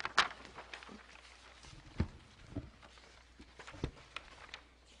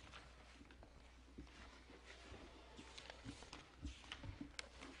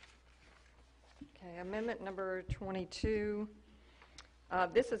 Okay, amendment number 22.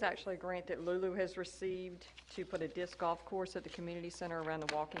 This is actually a grant that Lulu has received to put a disc golf course at the community center around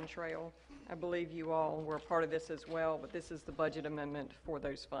the walking trail. I believe you all were a part of this as well, but this is the budget amendment for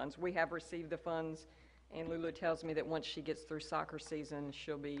those funds. We have received the funds, and Lulu tells me that once she gets through soccer season,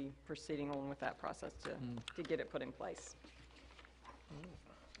 she'll be proceeding on with that process to get it put in place.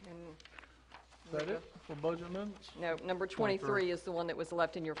 And Is that it for budget amendments? no, number 23 is the one that was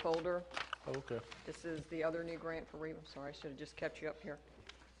left in your folder. Okay. This is the other new grant for Reba. Sorry, I should have just kept you up here.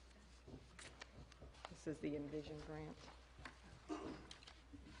 This is the Envision grant.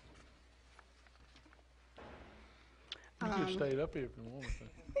 You could have stayed up here if you wanted to.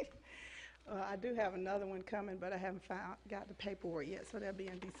 I do have another one coming, but I haven't got the paperwork yet, so that'll be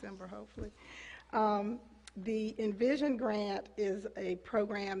in December, hopefully. The Envision Grant is a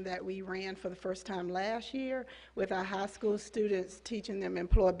program that we ran for the first time last year with our high school students, teaching them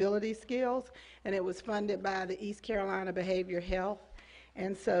employability skills, and it was funded by the East Carolina Behavioral Health.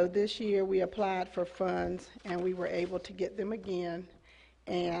 And so this year we applied for funds, and we were able to get them again.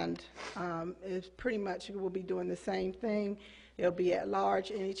 And it's pretty much, we'll be doing the same thing. It'll be at large.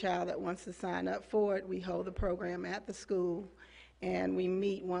 Any child that wants to sign up for it, we hold the program at the school, and we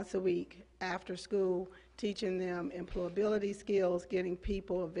meet once a week after school, teaching them employability skills, getting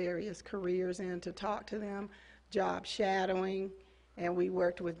people of various careers in to talk to them, job shadowing, and we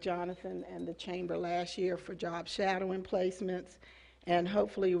worked with Jonathan and the Chamber last year for job shadowing placements, and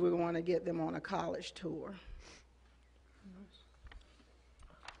hopefully we want to get them on a college tour.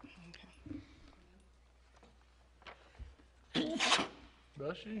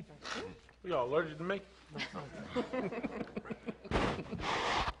 Bless you. Y'all allergic to me?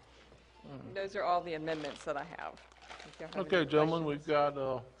 Those are all the amendments that I have. If y'all have Okay, any gentlemen, questions. we've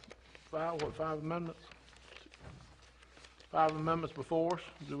got, five amendments? 5 amendments before us.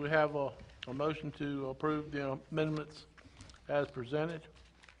 Do we have a motion to approve the amendments as presented?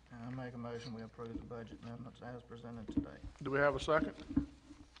 I make a motion, we approve the budget amendments as presented today. Do we have a second?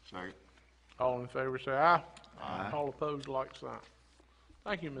 Second. All in favor, say aye. Aye. All opposed, like sign.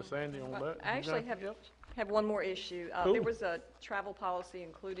 Thank you, Miss Andy, on that. I actually Yep. have one more issue. Cool. There was a travel policy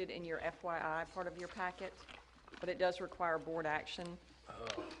included in your FYI part of your packet, but it does require board action.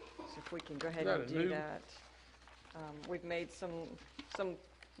 So if we can go ahead Is that and a do new- that. We've made some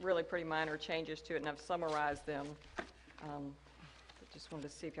really pretty minor changes to it, and I've summarized them. But just wanted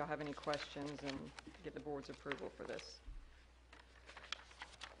to see if y'all have any questions and get the board's approval for this.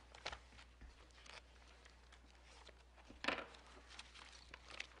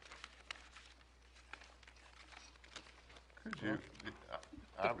 Could you,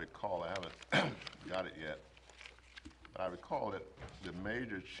 I recall, I haven't got it yet, but I recall that the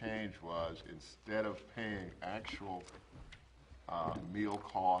major change was instead of paying actual meal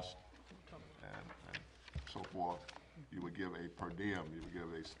cost and so forth, you would give a per diem, you would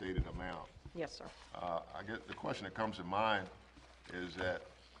give a stated amount. Yes, sir. I guess the question that comes to mind is that,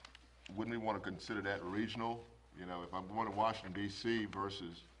 wouldn't we want to consider that regional? You know, if I'm going to Washington DC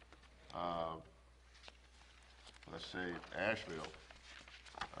versus, let's say Asheville,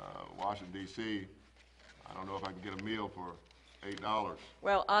 Washington DC, I don't know if I can get a meal for $8.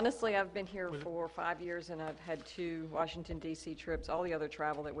 Well, honestly, I've been here for 5 years, and I've had 2 Washington DC trips. All the other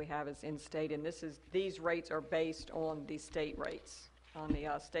travel that we have is in-state, and these rates are based on the state rates, on the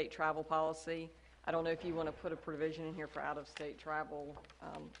state travel policy. I don't know if you want to put a provision in here for out-of-state travel,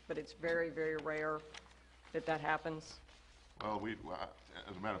 but it's very, very rare that happens. Well,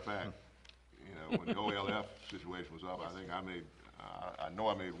 as a matter of fact, you know, when the OLF situation was up, I think I made, I know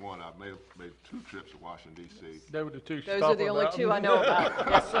I made one. I made 2 trips to Washington DC. They were the 2 Those are the only 2 I know about.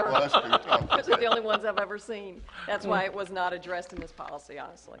 Yes, sir. Well, that's good. Those are the only ones I've ever seen. That's why it was not addressed in this policy,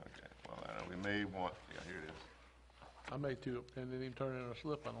 honestly. Okay, well, we may want, yeah, here it is. I made 2 and didn't even turn in a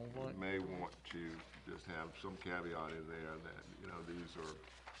slip, I don't We think. may want to just have some caveat in there that, you know, these are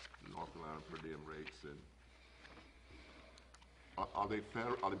North Carolina per diem rates, and are they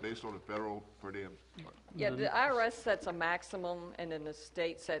based on the federal per diem? Yeah, the IRS sets a maximum, and then the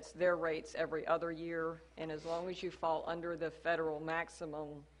state sets their rates every other year, and as long as you fall under the federal maximum,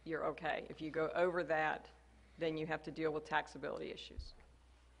 you're okay. If you go over that, then you have to deal with taxability issues.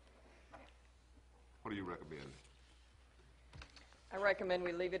 What do you recommend? I recommend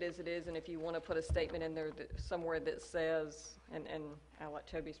we leave it as it is, and if you want to put a statement in there somewhere that says, and I'll let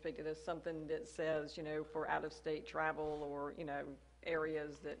Toby speak to this, something that says, you know, for out-of-state travel or, you know,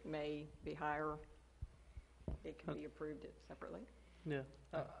 areas that may be higher, it can be approved separately. Yeah,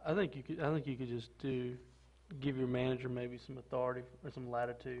 I think you could just give your manager maybe some authority or some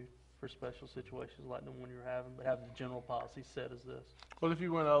latitude for special situations like the one you're having, but have the general policy set as this. Well, if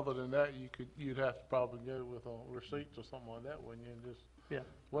you went other than that, you'd have to probably go with receipts or something like that, wouldn't you? And just, Yeah.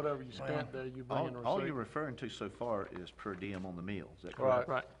 whatever you spent there, you bring in a receipt. All you're referring to so far is per diem on the meal, is that correct?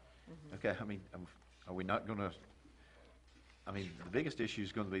 Right. Right. Okay, I mean, are we not gonna, I mean, the biggest issue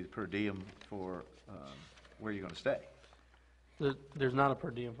is gonna be the per diem for, where you're gonna stay. There's not a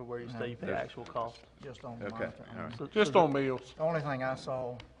per diem for where you stay, you pay actual cost. Just on the Okay, monitoring. all right. So- Just on meals. The only thing I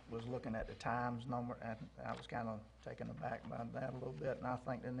saw was looking at the times number, and I was kind of taken aback by that a little bit, and I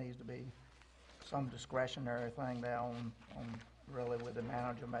think there needs to be some discretionary thing there on really with the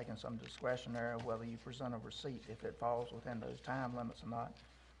manager making some discretionary, whether you present a receipt if it falls within those time limits or not.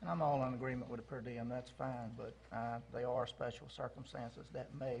 And I'm all in agreement with the per diem, that's fine, but there are special circumstances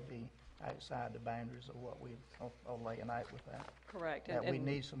that may be outside the boundaries of what we are laying out with that. Correct. That we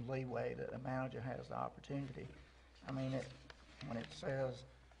need some leeway, that the manager has the opportunity. I mean, when it says,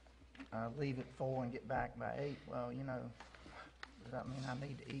 leave at 4 and get back by 8, well, you know, does that mean I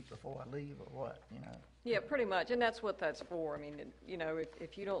need to eat before I leave or what, you know? Yeah, pretty much, and that's what that's for. I mean, you know,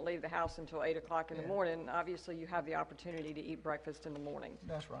 if you don't leave the house until 8 o'clock in the Yeah. morning, obviously you have the opportunity to eat breakfast in the morning.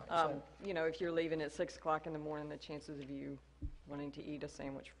 That's right. You know, if you're leaving at 6 o'clock in the morning, the chances of you wanting to eat a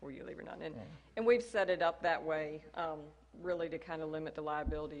sandwich before you leave are none. And we've set it up that way, really to kind of limit the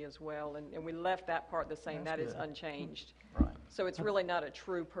liability as well. And we left that part the same. That's That is good. unchanged. Right. So it's really not a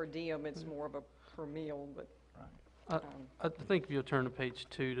true per diem, it's more of a per meal, but, I think if you'll turn to page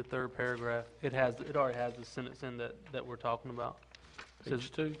 2, the third paragraph, it already has the sentence in that we're talking about. It says-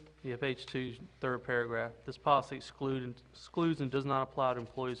 Page 2? Yeah, page 2, third paragraph. This policy excludes and does not apply to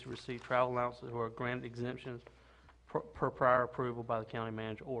employees who receive travel allowances who are granted exemptions per prior approval by the county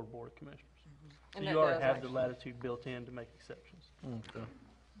manager or board of commissioners. So And that you already does have the actually- latitude built in to make exceptions. Okay.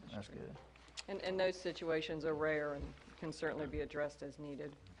 That's good. and those situations are rare and can certainly be addressed as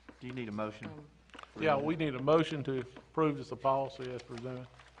needed. Do you need a motion? Yeah, we need a motion to approve this policy as presented.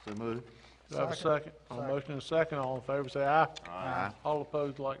 So moved. Do I have a Second. second? On the motion and a second, all in favor say aye. Aye. All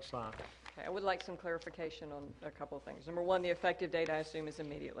opposed, like sign. Okay, I would like some clarification on a couple of things. Number one, the effective date, I assume, is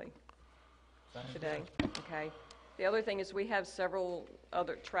immediately, today, okay? The other thing is we have several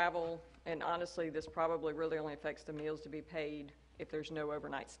other travel, and honestly, this probably really only affects the meals to be paid if there's no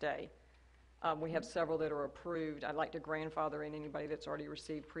overnight stay. We have several that are approved. I'd like to grandfather in anybody that's already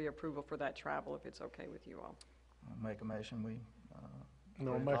received pre-approval for that travel, if it's okay with you all. I'll make a motion, we, You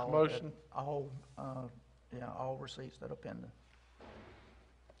want approve to make a all of motion? it, all receipts that are pending.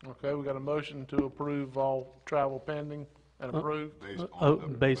 Okay, we got a motion to approve all travel pending and approved.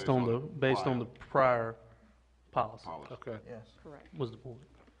 Based on the prior policy Okay. Yes. Correct. was the point.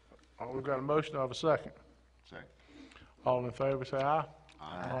 We've got a motion, do I have a second? Second. All in favor say aye.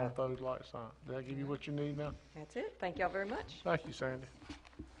 All opposed, like sign. Did I give you what you need now? That's it. Thank y'all very much. Thank you, Sandy.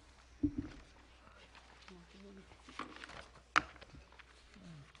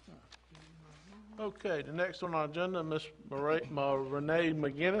 Okay, the next on our agenda, Ms. Renee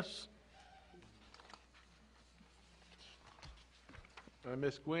McGinnis. And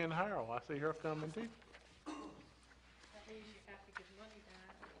Miss Gwen Harrell, I see her coming too.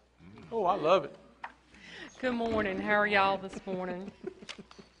 Oh, I love it. Good morning. How are y'all this morning?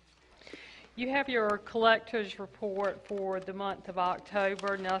 You have your collector's report for the month of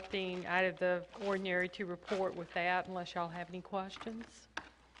October. Nothing out of the ordinary to report with that unless y'all have any questions.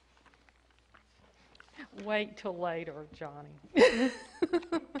 Wait till later, Johnny.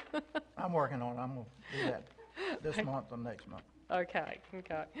 I'm working on it, I'm gonna do that this month or next month. Okay.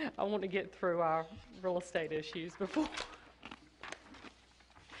 I want to get through our real estate issues before.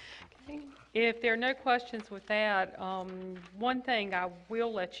 Okay. If there are no questions with that, one thing I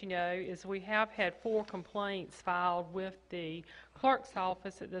will let you know is we have had 4 complaints filed with the clerk's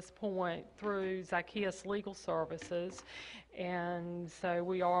office at this point through Zacchaeus Legal Services, and so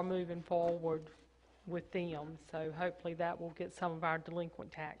we are moving forward with them. So hopefully that will get some of our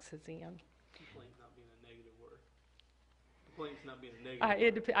delinquent taxes in. Complaint not being a negative word. Complaint's not being a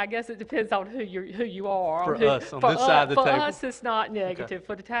negative. I guess it depends on who you are. For on who- us, on for this side of the for table. us, it's not negative.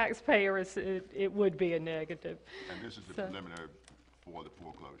 For the taxpayer, it would be a negative. And this is the So- preliminary for the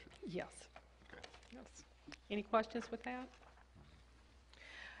foreclosure. Yes. Okay. Yes. Any questions with that?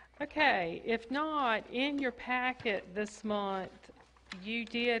 Okay, if not, in your packet this month, you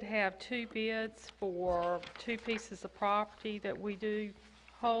did have 2 bids for 2 pieces of property that we do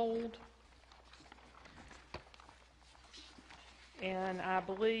hold. And I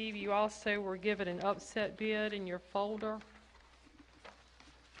believe you also were given an upset bid in your folder.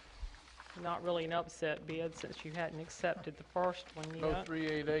 Not really an upset bid since you hadn't accepted the first one yet.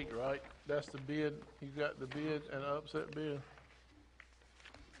 0388, right? That's the bid. You got the bid and upset bid.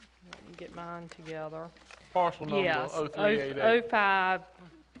 Let me get mine together. Parcel number Yes, 0388.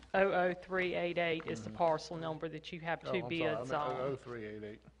 0500388 is the parcel number that you have 2 Oh, I'm sorry, bids I meant on.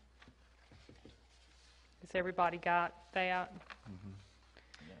 0388. Has everybody got that?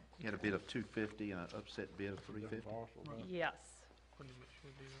 You had a bid of 250 and an upset bid of 350. Yes. All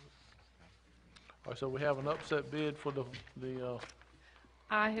right, so we have an upset bid for the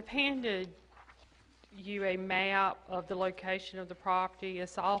I have handed you a map of the location of the property.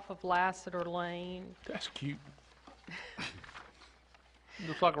 It's off of Lassiter Lane. that's cute.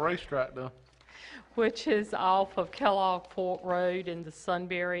 Looks like a racetrack though. Which is off of Kellogg Fork Road in the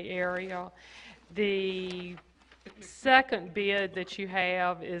Sunbury area. The second bid that you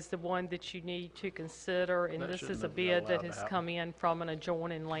have is the one that you need to consider, and That this shouldn't is a have been bid that allowed to has happen. come in from an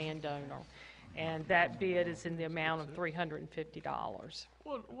adjoining landowner. And that bid is in the amount of $350.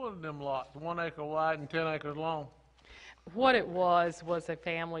 What are them lots, 1 acre wide and 10 acres long? What it was a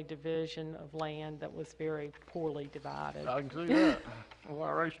family division of land that was very poorly divided. I can see that. Well,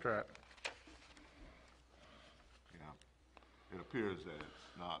 our racetrack. Yeah. It appears that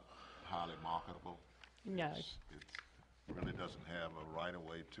it's not highly marketable. No. It really doesn't have a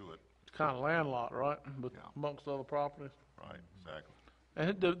right-of-way to it. It's kind of landlocked, right? But Yeah. amongst other properties. Right, exactly.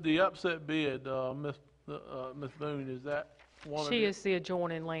 And the upset bid, Miss Boone, is that one of the? She is the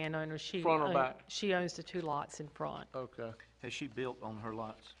adjoining landowner. She Front or own- back? She owns the 2 lots in front, Okay. Has she built on her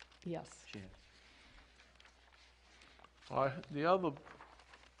lots? yes. She has. All right, the other,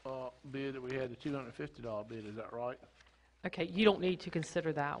 bid that we had, the $250 bid, is that right? Okay, you don't need to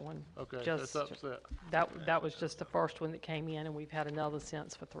consider that one. Okay, Just- that's upset. That was just the first one that came in, and we've had another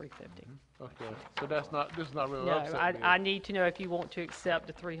since for $350. Okay, so this is not really No, upset bid. I need to know if you want to accept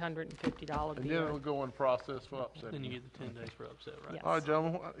the $350 And then it'll bid. go in process for upset. Then you get the 10 days for upset, right? Yes. All right,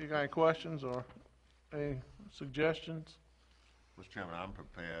 gentlemen, you got any questions or any suggestions? Mr. Chairman, I'm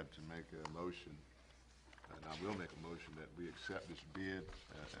prepared to make a motion, and I will make a motion that we accept this bid.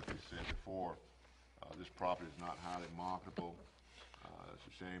 As we said before, this property is not highly marketable. It's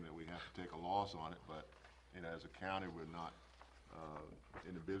a shame that we have to take a loss on it, but, you know, as a county, we're not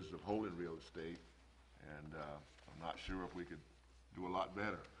in the business of holding real estate, and I'm not sure if we could do a lot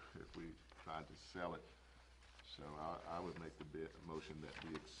better if we tried to sell it. So I would make the motion that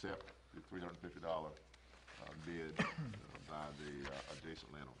we accept the $350 bid by the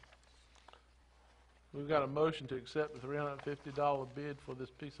adjacent landowner. We've got a motion to accept the $350 bid for this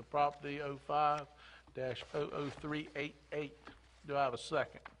piece of property, 05-00388. Do I have a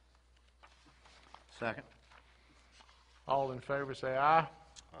second? Second. All in favor, say aye.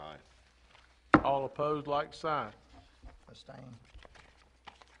 All right. All opposed, like sign. Abstain.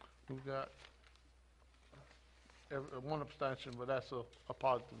 We've got one abstention, but that's a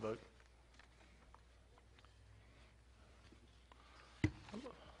positive vote.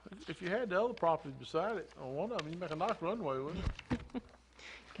 If you had the other properties beside it, on one of them, you'd make a nice runway, wouldn't it?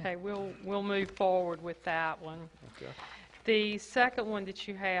 Okay, we'll move forward with that one. Okay. The second one that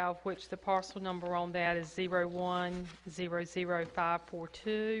you have, which the parcel number on that is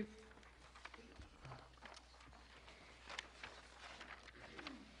 0100542.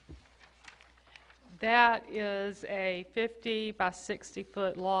 That is a 50 by 60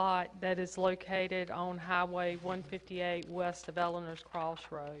 foot lot that is located on Highway 158 west of Eleanor's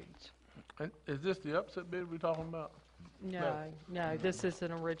Crossroads. And is this the upset bid we're talking about? No, this is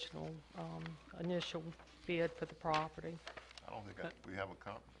an original, initial bid for the property. I don't think we have a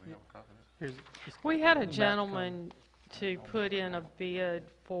copy of this. Here's, We had a gentleman to put in a bid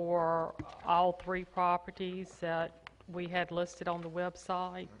for all 3 properties that we had listed on the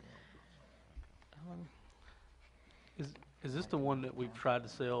website. is this the one that we've tried to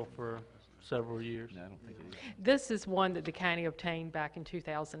sell for several years? No, I don't think it is. This is one that the county obtained back in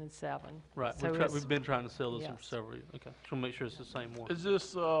 2007. Right, So we've been trying to sell this one for yes. several years. Okay, just want to make sure it's the same one. Is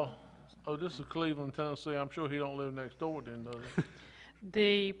this, this is Cleveland, Tennessee. I'm sure he don't live next door then, does he?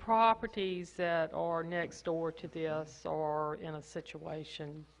 The properties that are next door to this are in a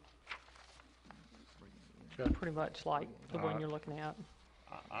situation Okay. pretty much like the one you're looking at.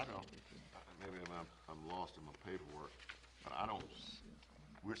 I don't, maybe I'm lost in my paperwork, but I don't,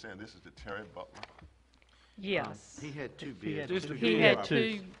 we're saying this is the Terry Butler? Yes. He had 2 He had bids. two. He He had had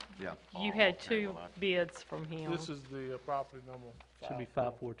two, Yeah. you had okay, 2 well, bids from him. This is the property number. Should be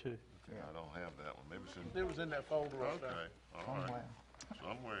 542. I don't have that one. Maybe it's in, It was in that folder right okay, there. all right. Somewhere.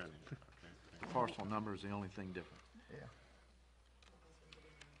 Somewhere in here. The parcel number is the only thing different. Yeah.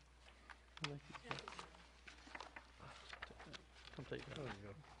 Come take that.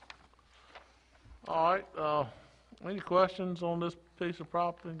 All right, any questions on this piece of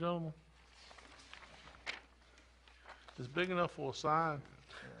property, gentlemen? It's big enough for a sign.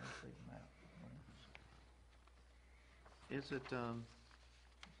 Is it,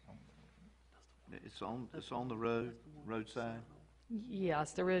 it's on the roadside?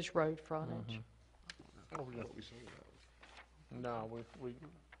 Yes, there is road frontage. Oh, yeah. No,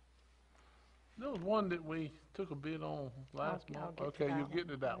 there was one that we took a bid on last I'll month. get to Okay, that you're one. getting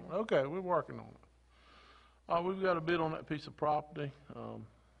to that one. Okay, we're working on it. We've got a bid on that piece of property.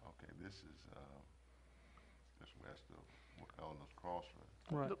 Okay, this is, just west of Eleanor's Crossroads.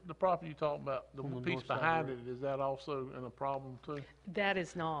 Right. The property you talking about, the On the piece north side of the behind road. it, is that also in a problem too? That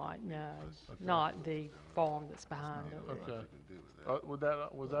is not, no, not the farm that's behind it. Okay. Was that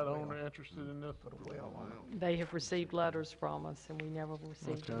owner interested in this? Put a well on it. They have received letters from us, and we never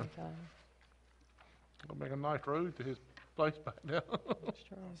received Okay. anything. Gonna make a nice road to his place back there. That's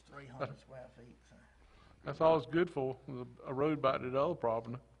true. It's 300 square feet, so. That's all it's good for, a road back to the other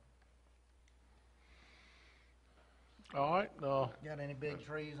property. All right, Got any big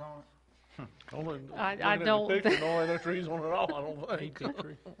trees on it? I don't There thi- ain't no trees on it at all, I don't think.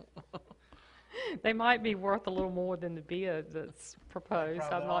 They might be worth a little more than the bid that's proposed,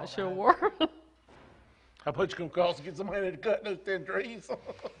 probably I'm are, not right? sure. How much it gonna cost to get somebody to cut those 10 trees?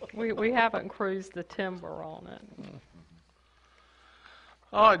 We haven't cruised the timber on it.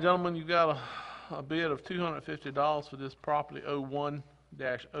 All right, gentlemen, you got a bid of $250 for this property,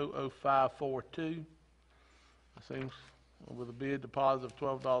 01-00542. It seems with a bid deposit of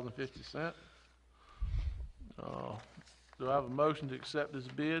 $12.50. Do I have a motion to accept this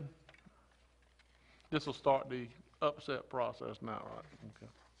bid? This will start the upset process now, right? Okay.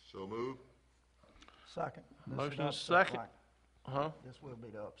 So move. Second. This is Motion the is upset, second. right? Huh? This will be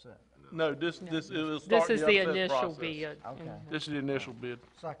the upset. No, it will This start the is the upset initial process. bid. Okay. This is the initial bid.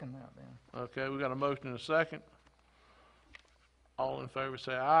 Second that then. Okay, we got a motion and a second. All in favor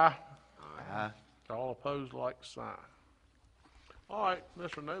say aye. Aye. All opposed, like sign. All right,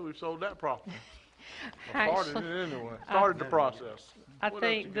 Ms. Renee, we've sold that property. Well, started it anyway, started the process. I What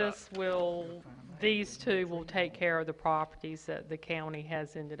else you think got? these two will take care of the properties that the county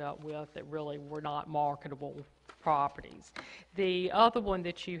has ended up with that really were not marketable properties. The other one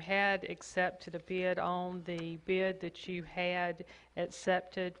that you had accepted a bid on, the bid that you had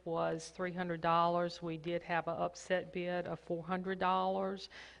accepted was $300. We did have an upset bid of $400,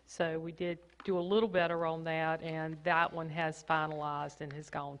 so we did do a little better on that, and that one has finalized and has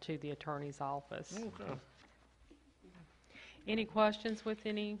gone to the attorney's office. Okay. Any questions with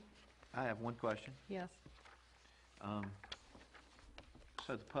any? I have one question. Yes. So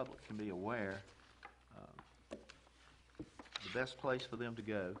the public can be aware, the best place for them to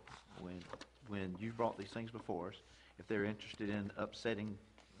go when you brought these things before us, if they're interested in upsetting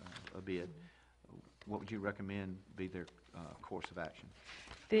a bid, what would you recommend be their course of action?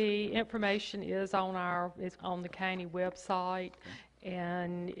 The information is on the county website,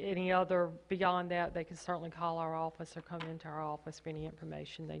 and any other beyond that, they can certainly call our office or come into our office for any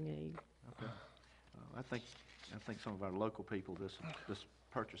information they need. Okay. I think some of our local people, this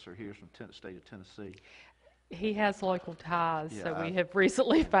purchaser here is from the state of Tennessee. He has local ties, so Yeah, we have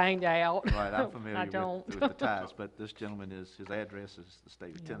recently found out. Right, I'm familiar I don't. with the ties, but this gentleman his address is the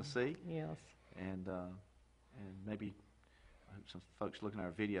state of Yeah. Tennessee. Yes. And maybe some folks looking at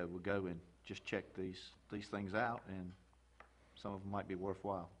our video will go and just check these things out, and some of them might be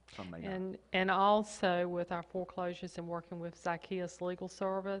worthwhile, some may not. And also with our foreclosures and working with Zacchaeus Legal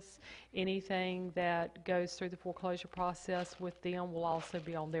Service, anything that goes through the foreclosure process with them will also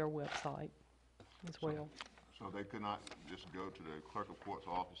be on their website as well. So they could not just go to the clerk of court's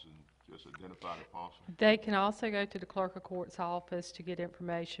office and just identify the parcel? They can also go to the clerk of court's office to get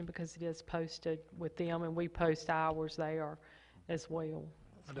information because it is posted with them, and we post ours there as well.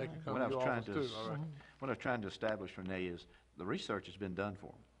 And they can come What to I was your trying office to, too, all right? what I was trying to establish, Renee, is the research has been done for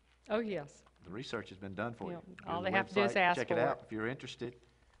them. Oh, yes. The research has been done for you. Yep. Go to All the they have to do is website, ask check for it out. it. If you're interested,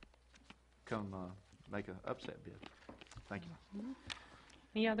 come make an upset bid. Thank you.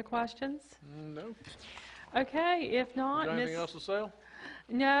 Any other questions? No. Okay, if not, Got Ms. anything else to sell?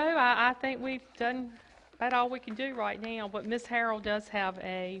 No, I think we've done about all we can do right now, but Ms. Harrell does have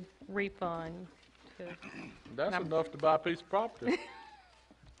a refund to, That's I'm- enough to buy a piece of property.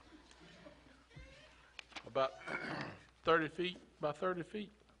 About 30 feet by 30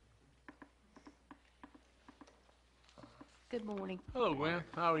 feet. Good morning. Hello, Gwen.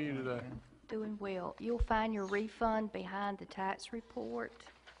 How are you today? Doing well. You'll find your refund behind the tax report.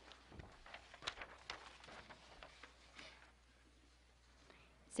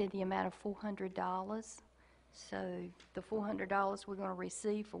 It's in the amount of $400. So the $400 we're going to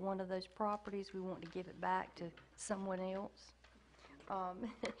receive for one of those properties, we want to give it back to someone else.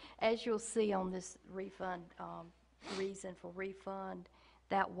 As you'll see on this refund, reason for refund,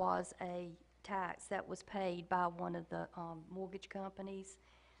 that was a tax that was paid by one of the mortgage companies,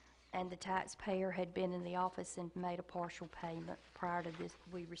 and the taxpayer had been in the office and made a partial payment prior to this,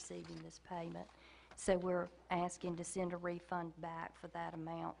 we receiving this payment. So we're asking to send a refund back for that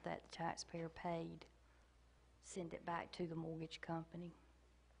amount that the taxpayer paid. Send it back to the mortgage company.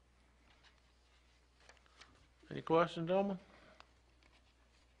 Any questions, gentlemen?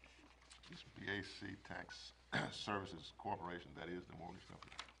 Just be KC Tax Services Corporation, that is the mortgage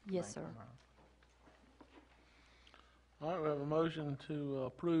company. Yes, sir. All right, we have a motion to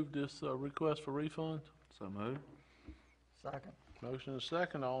approve this request for refund. So moved. Second. Motion is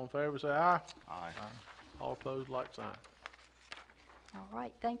second. All in favor, say aye. Aye. All opposed, like sign. All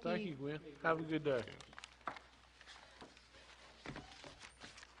right, thank you. Thank you, Gwen. Have a good day.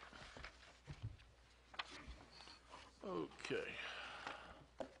 Okay.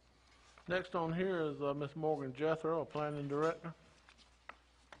 Next on here is Ms. Morgan Jethro, our planning director.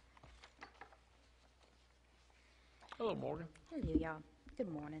 Hello, Morgan. Hello, y'all.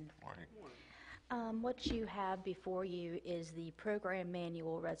 Good morning. Morning. What you have before you is the program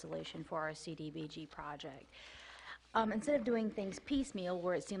manual resolution for our CDBG project. Instead of doing things piecemeal,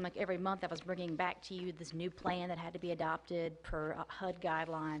 where it seemed like every month I was bringing back to you this new plan that had to be adopted per HUD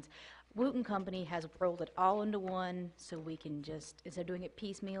guidelines, Wooten Company has rolled it all into one, so we can just, instead of doing it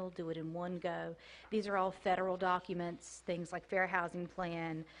piecemeal, do it in one go. These are all federal documents, things like fair housing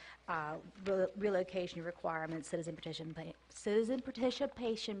plan, relocation requirements, citizen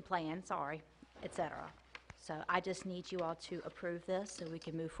participation plan, et cetera. So I just need you all to approve this so we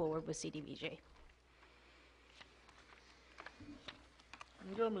can move forward with CDBG.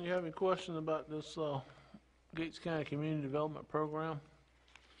 Gentlemen, you have any questions about this Gates County Community Development Program?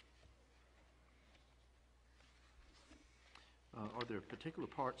 Are there particular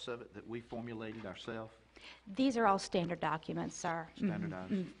parts of it that we formulated ourselves, These are all standard documents, sir.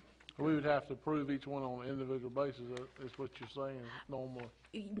 standardized? We would have to approve each one on an individual basis, is what you're saying normally.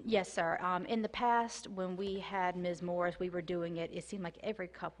 Yes, sir. In the past, when we had Ms. Morris, we were doing it, it seemed like every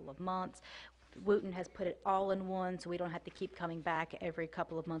couple of months. Wooten has put it all in one, so we don't have to keep coming back every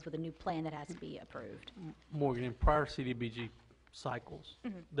couple of months with a new plan that has to be approved. Morgan, in prior CDBG cycles,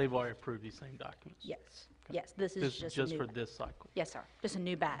 they've already approved these same documents. Yes, yes, this is This is just a just new. for this cycle. Yes, sir, just a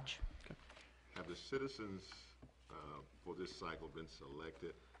new batch. Have the citizens for this cycle been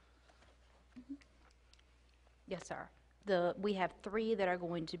selected? Yes, sir. We have 3 that are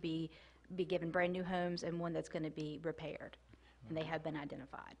going to be given brand-new homes and 1 that's going to be repaired, and they have been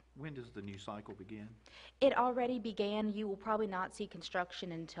identified. When does the new cycle begin? It already began. You will probably not see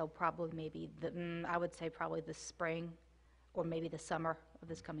construction until probably maybe, I would say probably the spring or maybe the summer of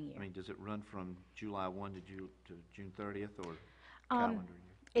this coming year. I mean, does it run from July 1 to June 30th or calendar year?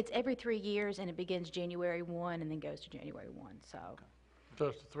 It's every 3 years, and it begins January 1 and then goes to January 1, so. So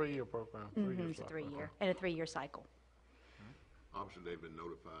it's a 3-year program. It's a 3-year, and a 3-year cycle. Obviously, they've been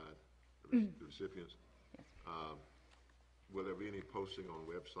notified, the recipients. Will there be any posting on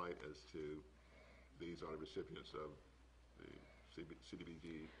the website as to these are the recipients of the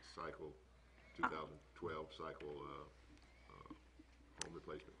CDBG cycle, 2012 cycle home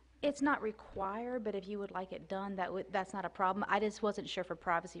replacement? It's not required, but if you would like it done, that's not a problem. I just wasn't sure for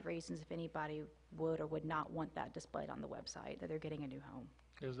privacy reasons if anybody would or would not want that displayed on the website, that they're getting a new home.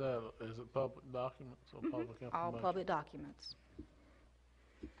 Is it public documents or public information? All public documents.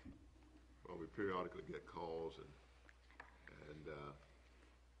 Well, we periodically get calls and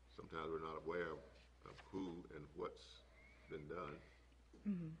sometimes we're not aware of who and what's been done.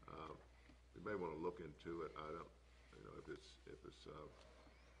 We may want to look into it. I don't, if it's a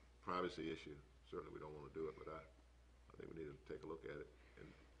privacy issue, certainly we don't want to do it, but I think we need to take a look at it. And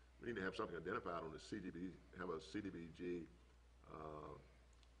we need to have something identified on the have a CDBG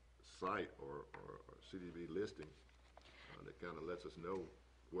site or CDB listing that kind of lets us know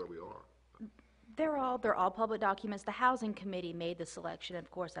where we are. They're all public documents. The Housing Committee made the selection. Of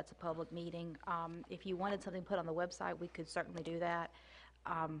course, that's a public meeting. If you wanted something put on the website, we could certainly do that.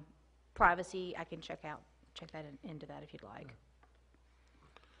 Privacy, I can check that into that if you'd like.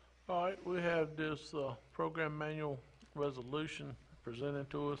 All right, we have this program manual resolution presented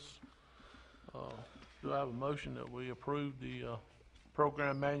to us. Do I have a motion that we approve the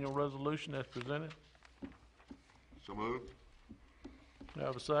program manual resolution as presented? So moved. Do I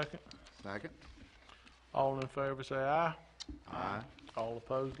have a second? Second. All in favor say aye. Aye. All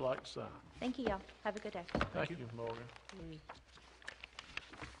opposed, like sign. Thank you, y'all. Have a good day. Thank you, Morgan.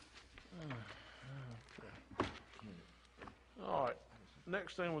 Okay. All right,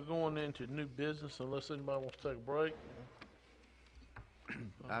 next thing, we're going into new business unless anybody wants to take a break.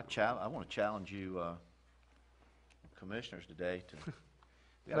 I want to challenge you, commissioners, today to.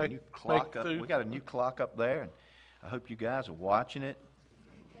 We got a new clock up. We got a new clock up there, and I hope you guys are watching it.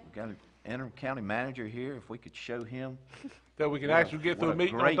 We got an interim county manager here. If we could show him That we can actually get through a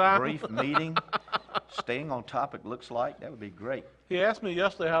meeting on what a time? great brief meeting, staying on topic looks like, that would be great. He asked me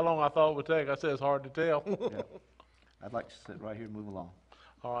yesterday how long I thought it would take. I said it's hard to tell. Yeah. I'd like to sit right here and move along.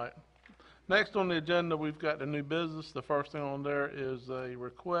 All right. Next on the agenda, we've got the new business. The first thing on there is a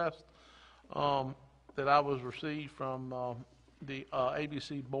request that I was received from the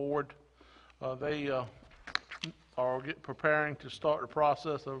ABC board. They are preparing to start the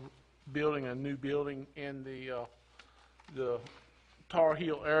process of building a new building in the Tar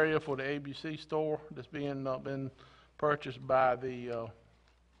Heel area for the ABC store that's been purchased by the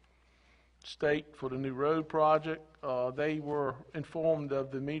state for the new road project. They were informed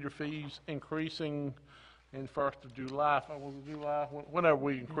of the meter fees increasing in 1st of July, whenever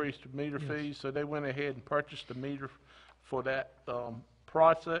we increased the meter fees. So they went ahead and purchased the meter for that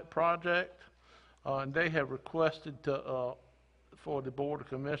project. And they have requested for the Board of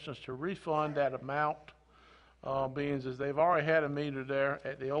Commissioners to refund that amount, being as they've already had a meter there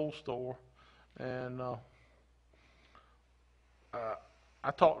at the old store. And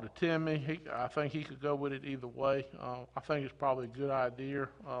I talked to Timmy. I think he could go with it either way. I think it's probably a good idea,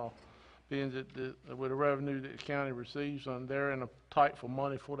 being that with the revenue that the county receives, and they're in a tight for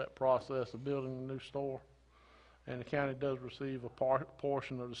money for that process of building a new store. And the county does receive a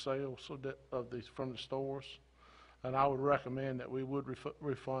portion of the sales from the stores. And I would recommend that we would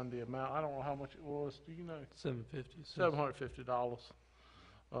refund the amount. I don't know how much it was. Do you know? $750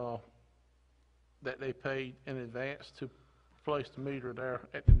 that they paid in advance to place the meter there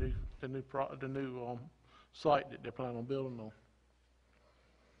at the new site that they're planning on building on.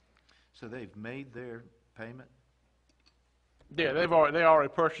 So they've made their payment? Yeah, they already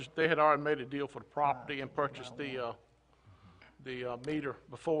purchased. They had already made a deal for the property and purchased the meter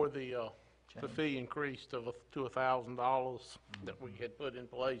before the fee increased to $1,000 that we had put in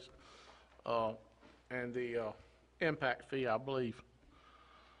place, and the impact fee, I believe.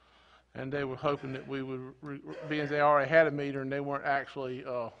 And they were hoping that we would, being they already had a meter and they weren't actually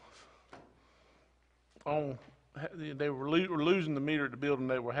they were losing the meter at the building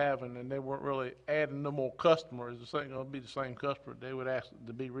they were having, and they weren't really adding no more customers. It's going to be the same customer. They would ask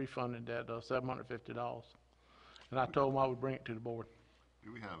to be refunded that $750. And I told them I would bring it to the board.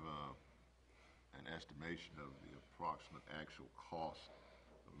 Do we have an estimation of the approximate actual cost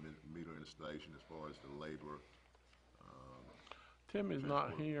of meter installation as far as the labor? Tim is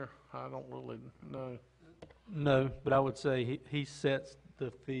not here. I don't really know. No, but I would say he sets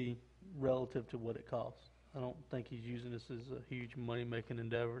the fee relative to what it costs. I don't think he's using this as a huge money-making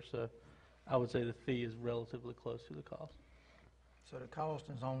endeavor, so I would say the fee is relatively close to the cost. So the cost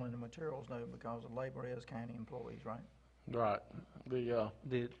is only the materials, though, because the labor is county employees, right? Right.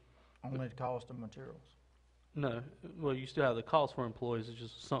 Only the cost of materials, No, well, you still have the cost for employees, it's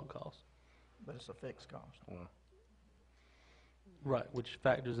just a sunk cost. but it's a fixed cost. Right, which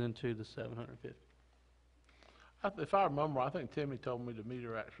factors into the $750. If I remember, I think Timmy told me the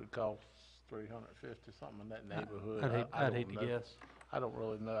meter actually costs $350, something in that neighborhood. I'd hate to guess. I don't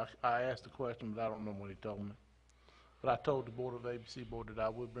really know. I asked the question, but I don't remember what he told me. But I told the Board of ABC Board that I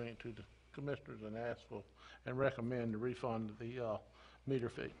would bring it to the commissioners and ask for, and recommend the refund of the meter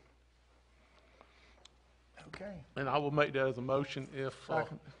fee. Okay. And I will make that as a motion if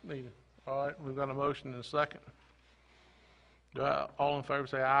needed. All right, we've got a motion and a second. All in favor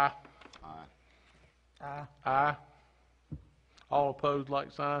say aye. Aye. Aye. Aye. All opposed,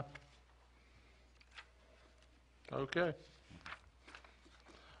 like sign. Okay.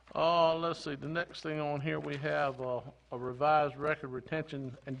 Let's see, the next thing on here, we have a revised record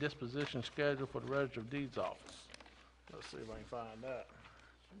retention and disposition schedule for the Register of Deeds office. Let's see if I can find that.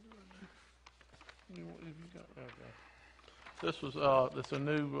 This was, it's a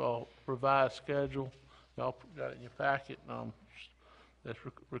new revised schedule. Y'all got it in your packet, that's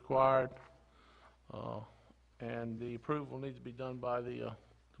required. And the approval needs to be done by the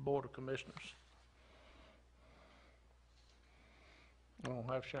Board of Commissioners. I don't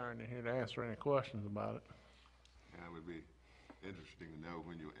have Sharon in here to answer any questions about it. Yeah, it would be interesting to know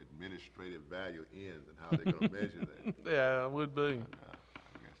when your administrative value ends and how they're gonna measure that. Yeah, it would be. I guess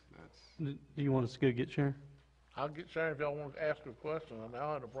that's, Do you want us to go get Sharon? I'll get Sharon if y'all want to ask her a question. I mean, I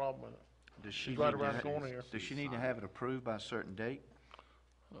don't have a problem with it. Does she She's right need to around the ha- corner here. Does she need to have it approved by a certain date?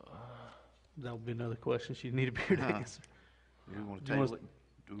 That would be another question she'd need to be here to Huh. answer. Do we want Do to you table it?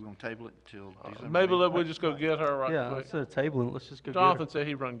 Do we want to table it till December? Maybe meeting? we'll just go get her right Yeah, quick. instead of tabling, let's just go get her. Jonathan said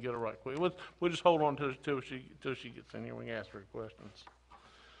he'd run and get her right quick. We'll just hold on till she gets in here. We can ask her questions.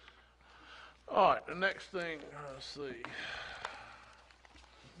 All right, the next thing, let's see.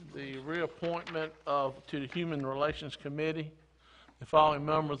 The reappointment to the Human Relations Committee. The following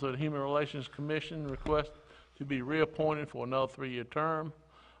members of the Human Relations Commission request to be reappointed for another 3-year term.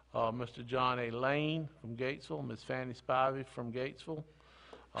 Mr. John A. Lane from Gatesville, Ms. Fanny Spivey from Gatesville,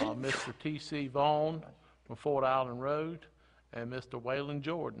 Mr. T.C. Vaughn from Fort Island Road, and Mr. Waylon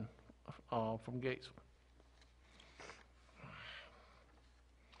Jordan from Gatesville.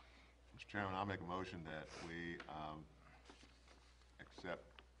 Mr. Chairman, I'll make a motion that we accept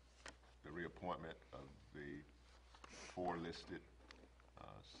the reappointment of the 4 listed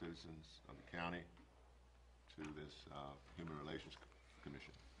citizens of the county to this Human Relations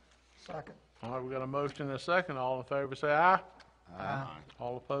Commission. Second. All right, we got a motion and a second. All in favor, say aye. Aye.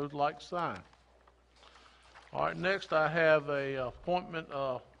 All opposed, like sign. All right, next I have a appointment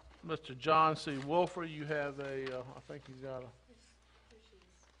of Mr. John C. Wolfer. You have a, I think you got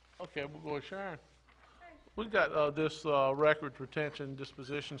a, okay, we'll go with Sharon. We got this records retention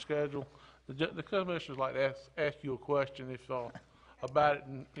disposition schedule. The commissioners like to ask you a question if about it,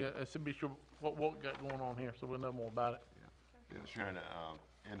 and to be sure what got going on here, so we'll know more about it. Yeah, Sharon,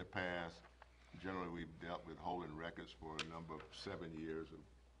 in the past, generally we've dealt with holding records for a number of 7 years or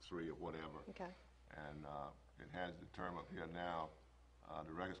 3 or whatever. Okay. And it has the term up here now,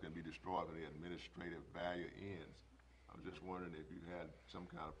 the records can be destroyed when the administrative value ends. I was just wondering if you had some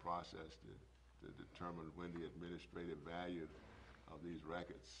kind of process to determine when the administrative value of these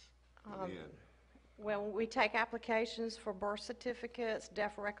records would end. Well, we take applications for birth certificates,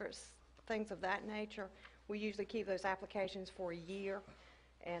 death records, things of that nature. We usually keep those applications for a year,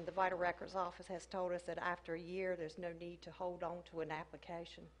 and the Vital Records Office has told us that after a year, there's no need to hold on to an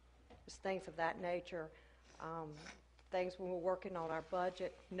application. Just things of that nature, things when we're working on our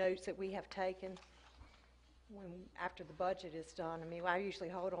budget, notes that we have taken after the budget is done. I mean, I usually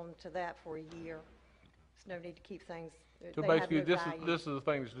hold on to that for a year. There's no need to keep things. So they have basically, no value. this is the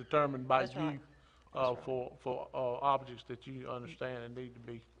thing that's determined by That's you right. for objects that you understand and need to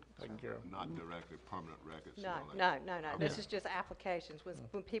be taken care of. Not directly permanent records. and No, all that. no. This is just applications.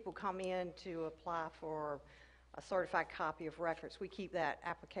 When people come in to apply for a certified copy of records, we keep that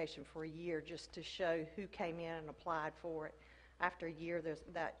application for a year just to show who came in and applied for it. After a year,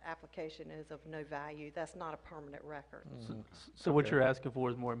 that application is of no value. That's not a permanent record. So what you're asking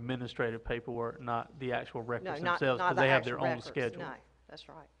for is more administrative paperwork, not the actual No, records not themselves, the because they have their actual own records. schedule. No, that's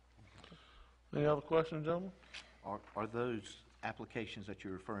right. Any other questions, gentlemen? Are those applications that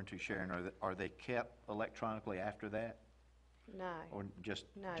you're referring to, Sharon, are they kept electronically after that? No. Or just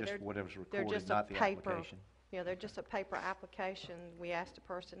No, they're- whatever's they're recorded, just a not the paper. application? Yeah, they're just a paper application. We ask the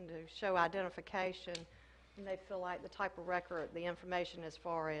person to show identification, and they fill out the type of record, the information as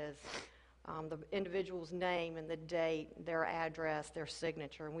far as the individual's name and the date, their address, their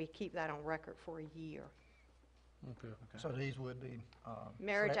signature, and we keep that on record for a year. Okay. So these would be,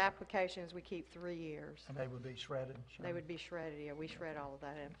 Marriage shred- applications, we keep 3 years. and they would be shredded? They would be shredded, yeah, we shred all of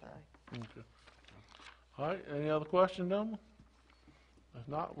that info. Okay. All right, any other questions, gentlemen? If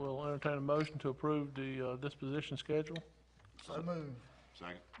not, we'll entertain a motion to approve the disposition schedule. So move.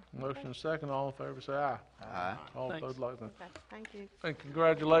 Second. Motion and second, all in favor, say aye. Aye. All Thanks. opposed, like sign. Okay, thank you. And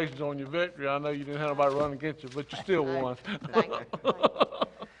congratulations on your victory. I know you didn't have nobody run against you, but you still won. Thank you.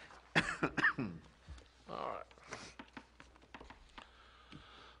 All right.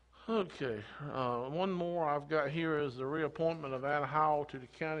 Okay, one more I've got here is the reappointment of Anna Howell to the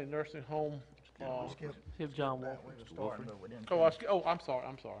county nursing home. Give John That Wolf. we were starting, but we didn't. I'm sorry.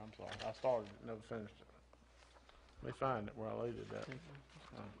 I started it, never finished it. Let me find it where I laid it at.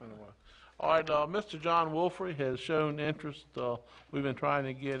 Anyway. All right, Mr. John Wolfrey has shown interest. We've been trying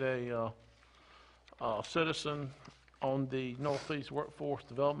to get a citizen on the Northeast Workforce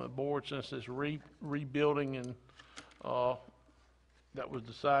Development Board since this rebuilding and that was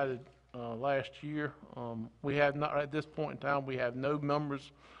decided last year. We have not, at this point in time, we have no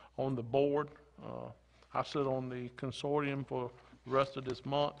members on the board. I sit on the consortium for the rest of this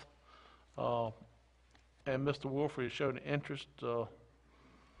month. And Mr. Wolfrey has shown interest to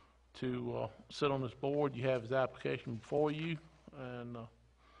sit on this board. You have his application before you. And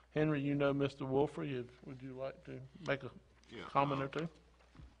Henry, you know Mr. Wolfrey. Would you like to make a comment or two?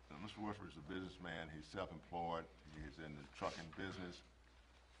 Mr. Wolford is a businessman. He's self-employed. He's in the trucking business.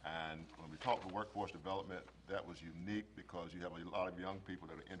 And when we talked to workforce development, that was unique because you have a lot of young people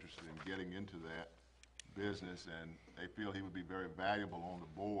that are interested in getting into that business, and they feel he would be very valuable on the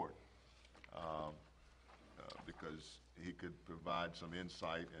board because he could provide some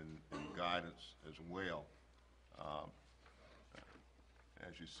insight and guidance as well.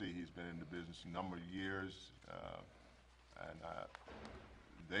 As you see, he's been in the business a number of years, and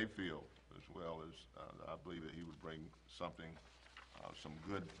they feel as well as I believe that he would bring something, some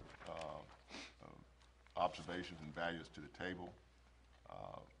good observations and values to the table.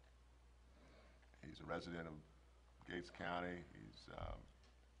 He's a resident of Gates County. He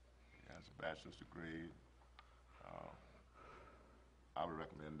has a bachelor's degree. I would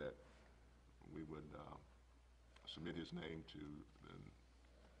recommend that we would submit his name to the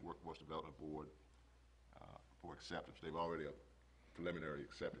Workforce Development Board for acceptance. They've already preliminarily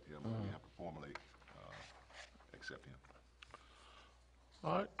accepted him, but we have to formally accept him.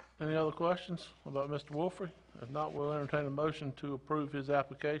 All right, any other questions about Mr. Wolfrey? If not, we'll entertain a motion to approve his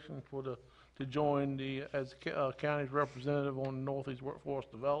application to join as county's representative on the Northeast Workforce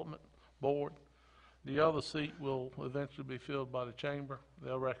Development Board. The other seat will eventually be filled by the chamber.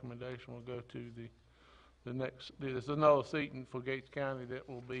 Their recommendation will go to the next, there's another seat for Gates County that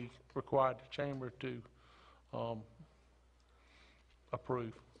will be required the chamber to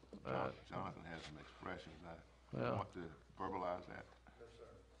approve. Jonathan has some expressions. I Yeah. want to verbalize that.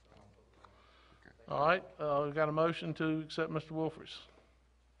 All right, we've got a motion to accept Mr. Wolfrey's.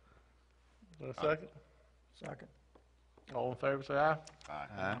 Is there a second? Second. All in favor, say aye.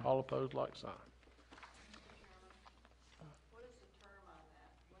 Aye. All opposed, like sign.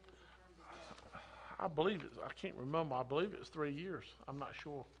 I believe it's, I can't remember, I believe it's 3 years, I'm not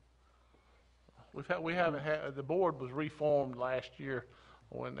sure. We haven't had, the board was reformed last year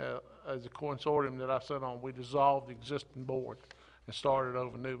when, as a consortium that I sat on, we dissolved the existing board and started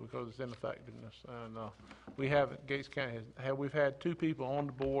over new because of its ineffectiveness. And, we haven't, Gates County we've had 2 people on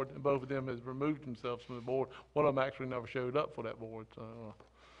the board, and both of them has removed themselves from the board. One of them actually never showed up for that board, so,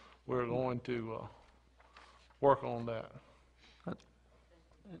 we're going to, work on that.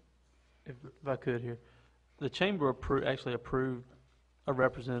 If I could here, the chamber actually approved a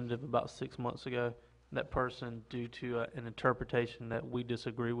representative about 6 months ago. That person, due to an interpretation that we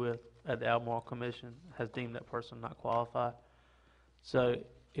disagree with at the Albemarle Commission, has deemed that person not qualified. So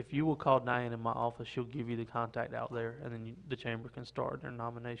if you will call Diane in my office, she'll give you the contact out there, and then the chamber can start their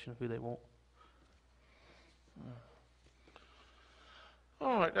nomination of who they want.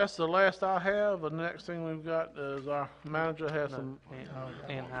 All right, that's the last I have. The next thing we've got is our manager has some.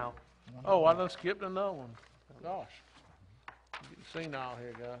 And how? Oh, I done skipped another one. Gosh. Getting senile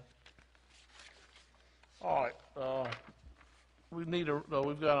here, guys. All right,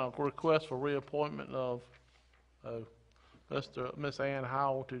 we've got a request for reappointment of Miss Ann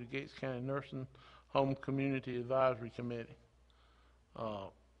Howell to the Gates County Nursing Home Community Advisory Committee.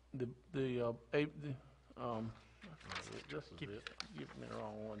 This is it. Give me the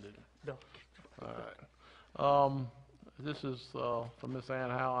wrong one, didn't you? No. All right. This is for Miss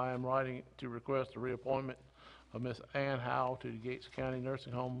Ann Howell. I am writing to request a reappointment of Miss Ann Howell to the Gates County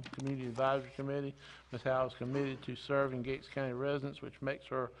Nursing Home Community Advisory Committee. Ms. Howell is committed to serving Gates County residents, which makes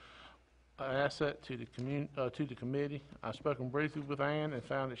her an asset to the committee. I've spoken briefly with Ann and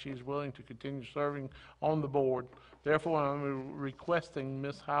found that she is willing to continue serving on the board. Therefore, I'm requesting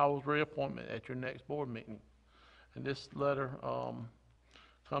Ms. Howell's reappointment at your next board meeting. And this letter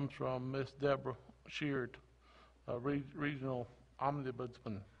comes from Ms. Deborah Sheard, Regional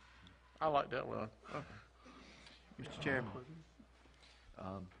Ombudsman. I like that one. Mr. Chairman,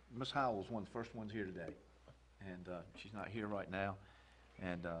 Ms. Howell was one of the first ones here today, and she's not here right now,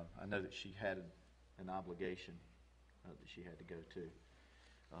 and I know that she had an obligation that she had to go to.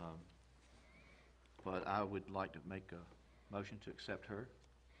 But I would like to make a motion to accept her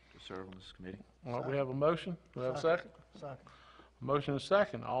to serve on this committee. All right, we have a motion. Do we have a second? Second. Motion is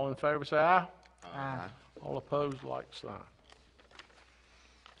second. All in favor, say aye. Aye. All opposed, like sign.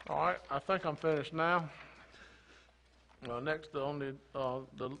 All right, I think I'm finished now. Next on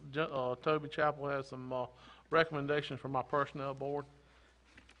Toby Chapel has some recommendations from my personnel board.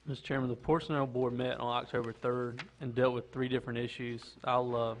 Mr. Chairman, the Personnel Board met on October 3rd and dealt with 3 different issues.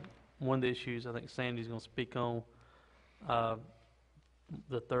 One of the issues I think Sandy's going to speak on.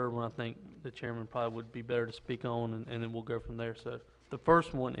 The third one I think the chairman probably would be better to speak on, and then we'll go from there. So the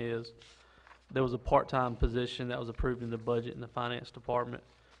first one is there was a part-time position that was approved in the budget in the finance department.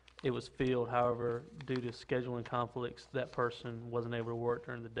 It was filled, however, due to scheduling conflicts, that person wasn't able to work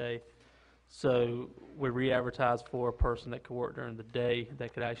during the day. So we re-advertised for a person that could work during the day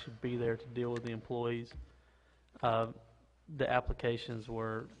that could actually be there to deal with the employees. The applications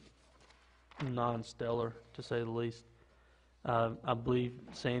were non-stellar, to say the least. I believe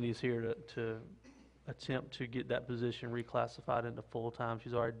Sandy's here to attempt to get that position reclassified into full-time.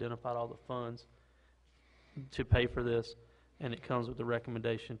 She's already identified all the funds to pay for this, and it comes with the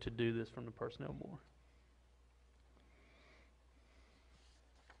recommendation to do this from the Personnel Board.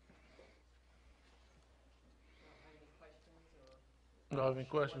 Do you have any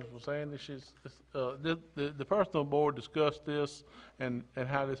questions for Sandy? The Personnel Board discussed this and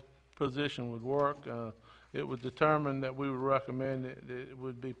how this position would work. It was determined that we would recommend that it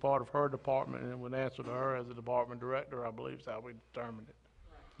would be part of her department and it would answer to her as a department director, I believe is how we determined it.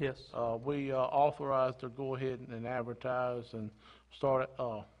 Yes. We authorized her to go ahead and advertise and start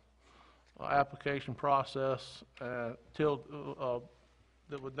application process till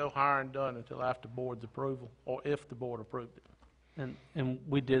there was no hiring done until after board's approval, or if the board approved it. And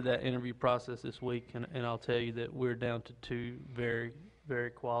we did that interview process this week, and I'll tell you that we're down to 2 very, very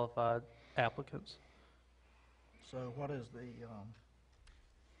qualified applicants. So what is the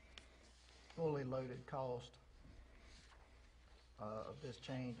fully loaded cost of this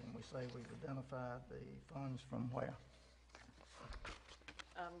change? And we say we've identified the funds from where?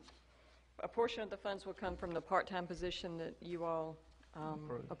 A portion of the funds will come from the part-time position that you all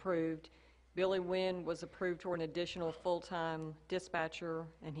Approved. approved. Billy Wynn was approved for an additional full-time dispatcher,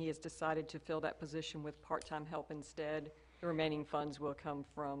 and he has decided to fill that position with part-time help instead. The remaining funds will come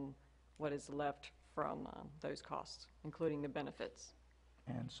from what is left from those costs, including the benefits.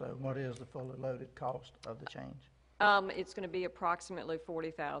 And so what is the fully loaded cost of the change? It's going to be approximately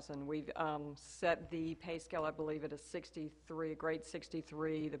 $40,000. We've set the pay scale, I believe, at a 63, grade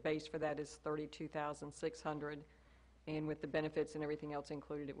 63. The base for that is $32,600, and with the benefits and everything else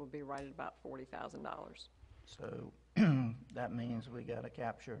included, it will be right at about $40,000. So that means we got to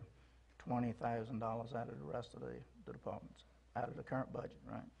capture $20,000 out of the rest of the departments, out of the current budget,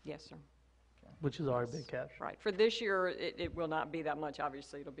 right? Yes, sir. Which has already been captured. Right. For this year, it will not be that much.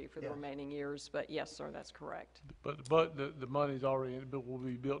 Obviously, it'll be for the Yes. remaining years, but yes, sir, that's correct. But the money's already, will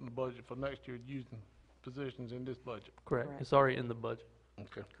be built in the budget for next year using positions in this budget. Correct. Correct. It's already in the budget.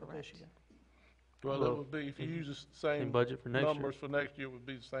 Okay. For this year. Well, Well, it would be, if you use the Same same budget for next year. numbers for next year, it would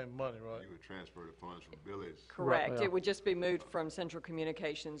be the same money, right? You would transfer the funds from Billy's. Correct. yeah. It would just be moved from central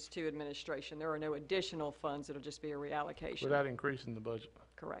communications to administration. There are no additional funds. It'll just be a reallocation. Without increasing the budget.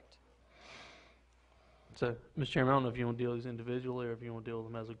 Correct. So, Mr. Chairman, I don't know if you want to deal with these individually or if you want to deal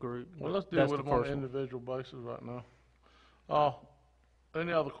with them as a group. Well, let's deal That's with the them on an first one. individual basis right now.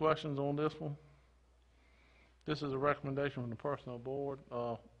 Any other questions on this one? This is a recommendation from the personnel board,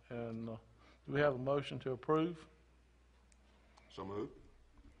 and do we have a motion to approve? So moved.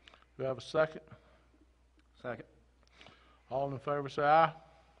 Do we have a second? Second. All in favor, say aye.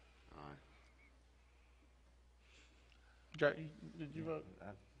 Aye. Jack, did you vote?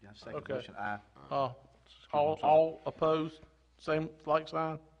 Yeah, second Okay. motion, aye. All opposed, same like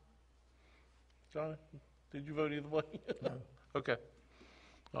sign? Johnny, did you vote either way? No. Okay.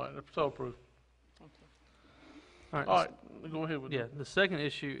 All right, so approved. All All right, go ahead with Yeah, it. the second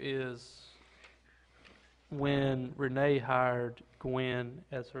issue is when Renee hired Gwen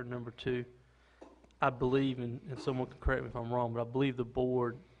as her number 2, I believe, and someone can correct me if I'm wrong, but I believe the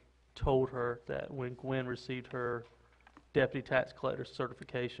board told her that when Gwen received her deputy tax collector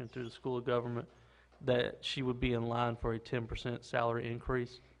certification through the School of Government, that she would be in line for a 10% salary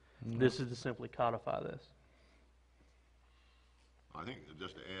increase. This is to simply codify this. I think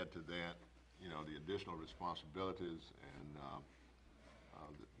just to add to that, you know, the additional responsibilities and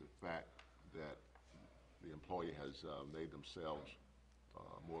the fact that the employee has made themselves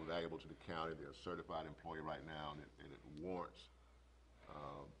more valuable to the county. They're a certified employee right now, and it warrants a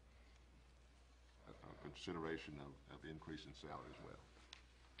consideration of increase in salary as well.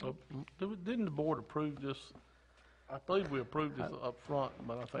 Didn't the board approve this? I believe we approved this up front,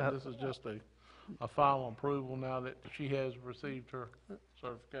 but I think this is just a final approval now that she has received her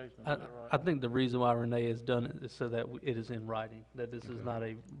certification. Is that I right? think the reason why Renee has done it is so that it is in writing, that this is not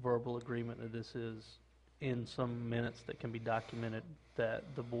a verbal agreement, that this is in some minutes that can be documented, that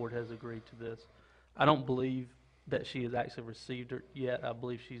the board has agreed to this. I don't believe that she has actually received it yet. I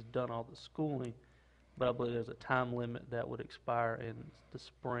believe she's done all the schooling, but I believe there's a time limit that would expire in the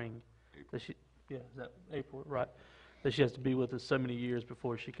spring. That she, yeah, is that April, right? That she has to be with us so many years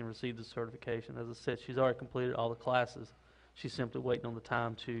before she can receive the certification. As I said, she's already completed all the classes. She's simply waiting on the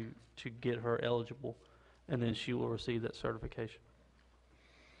time to get her eligible, and then she will receive that certification.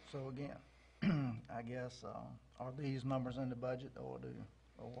 So again, I guess, are these numbers in the budget or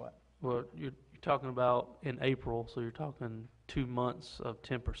what? Well, you're talking about in April, so you're talking 2 months of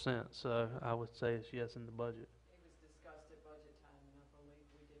 10%, so I would say it's yes in the budget. It was discussed at budget time, and I believe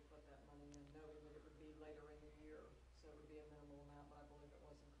we did put that money in, knowing that it would be later in the year, so it would be a minimal amount, but I believe it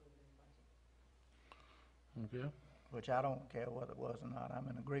was included in the budget. Okay. Which I don't care whether it was or not. I'm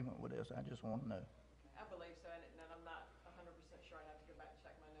in agreement with this. I just want to know. I believe so, and I'm not 100% sure. I'd have to go back and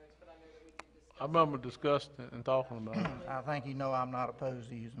check my notes, but I know that we did discuss. I remember discussing it and talking about it. I think you know I'm not opposed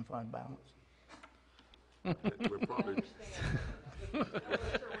to using fund balance. We're probably,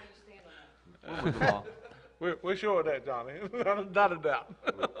 We're sure of that, Johnny. Not a doubt.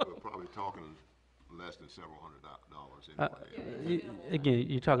 we're probably talking less than several $100 anyway. Again,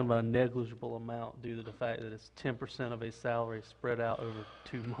 you're talking about a negligible amount due to the fact that it's 10% of a salary spread out over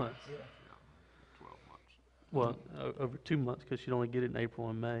 2 months. 12 months. Well, over 2 months, because you'd only get it in April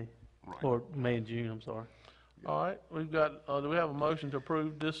and May, Right. or May and June, I'm sorry. All right, we've got, do we have a motion to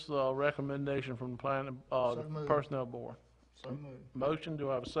approve this recommendation from the planning, So moved. personnel board? So moved. Motion,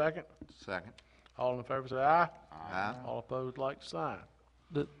 do I have a second? Second. All in favor say aye. Aye. All opposed, like sign.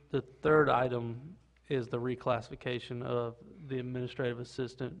 The third item is the reclassification of the administrative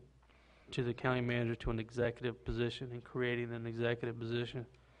assistant to the county manager to an executive position and creating an executive position.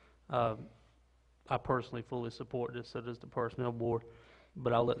 I personally fully support this, so does the personnel board,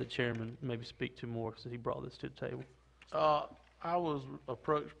 but I'll let the chairman maybe speak to more because he brought this to the table. I was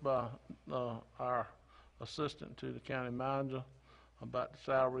approached by our assistant to the county manager about the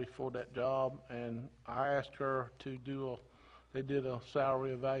salary for that job, and I asked her to they did a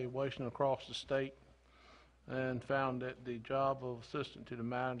salary evaluation across the state and found that the job of assistant to the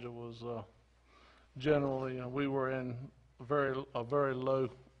manager was generally, we were in a very low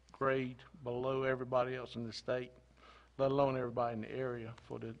grade below everybody else in the state, let alone everybody in the area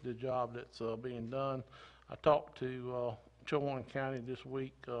for the job that's being done. I talked to Chowan County this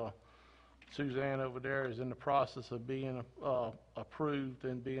week. Suzanne over there is in the process of being approved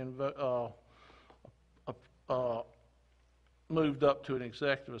and being moved up to an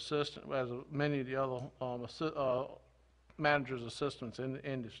executive assistant, as many of the other managers' assistants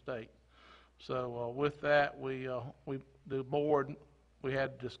in the state. So with that, the board, we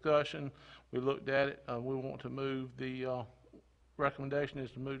had a discussion. We looked at it. We want to move the recommendation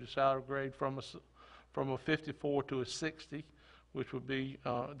is to move the salary grade from a 54 to a 60, which would be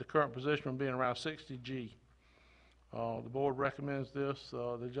the current position from being around 60G. The board recommends this.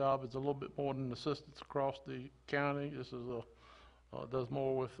 The job is a little bit more than assistants across the county. This is does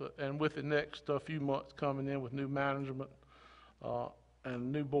more with, and with the next few months coming in with new management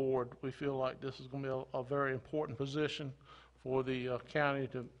and new board, we feel like this is going to be a very important position for the county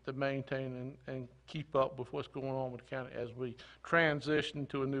to maintain and keep up with what's going on with the county as we transition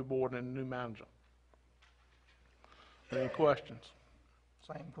to a new board and a new manager. Any questions?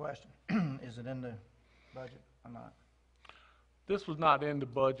 Same question. Is it in the budget or not? This was not in the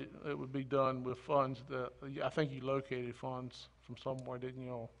budget. It would be done with funds that, I think you located funds from somewhere, didn't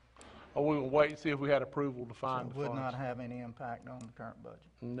you? Or we will wait and see if we had approval to find the So it funds. would not have any impact on the current budget?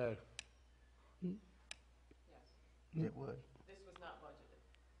 No. It would.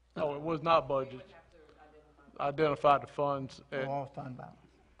 Oh, it was not budgeted. Identify the funds. Or fund balance?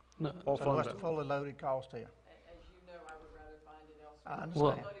 No. Or So fund what's the balance. fully loaded cost here? I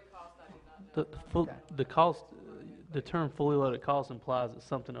Well, understand. the cost, the term fully loaded cost implies that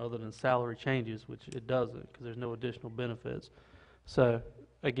something other than salary changes, which it doesn't, because there's no additional benefits. So,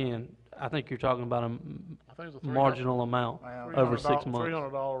 again, I think you're talking about I think it's a marginal amount Well, over 6 months.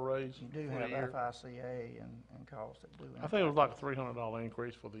 $300 raise You do for the have year. FICA and costs that do. I think it was like a $300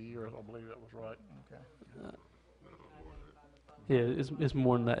 increase for the year. I believe that was right. Okay. Yeah, it's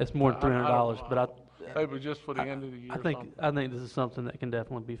more than that. It's more than $300, but Maybe just for the end of the year I or think, something. I think this is something that can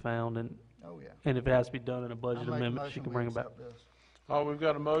definitely be found, and, Oh, yeah. and if it has to be done in a budget I'll make a amendment, she motion can we bring it back. accept this. All right, we've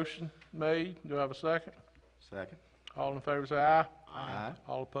got a motion made. Do I have a second? Second. All in favor say aye. Aye.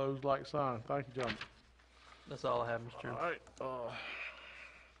 All opposed, like sign. Thank you, gentlemen. That's all I have, Mr. Chairman. All right,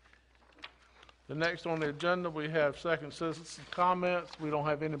 the next on the agenda, we have second citizen comments. We don't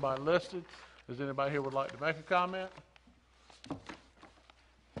have anybody listed. Does anybody here would like to make a comment?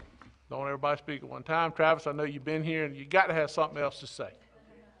 Don't everybody speak at one time. Travis, I know you've been here, and you got to have something else to say.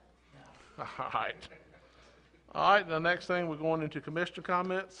 All right. All right, the next thing, we're going into commissioner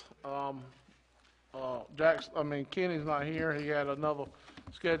comments. Kenny's not here. He had another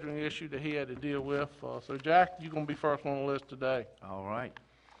scheduling issue that he had to deal with. So Jack, you're going to be first on the list today. All right.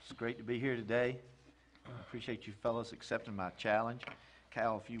 It's great to be here today. I appreciate you fellows accepting my challenge.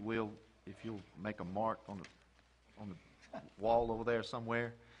 Cal, if you'll make a mark on the wall over there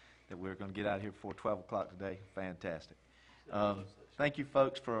somewhere that we're going to get out of here before 12 o'clock today. Fantastic. Thank you,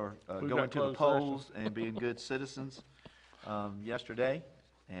 folks, for We've going got to the closed polls and being good citizens yesterday.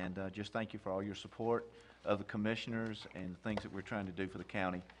 And just thank you for all your support of the commissioners and the things that we're trying to do for the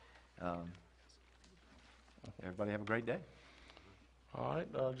county. Everybody have a great day. All right,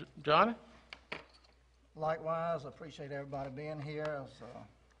 Johnny? Likewise, I appreciate everybody being here. It's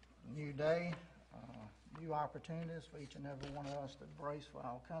a new day, new opportunities for each and every one of us to embrace for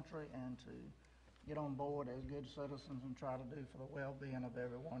our country and to get on board as good citizens and try to do for the well-being of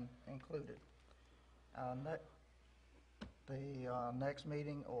everyone included. The next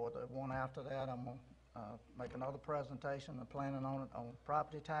meeting or the one after that, I'm going to make another presentation. I'm planning on it on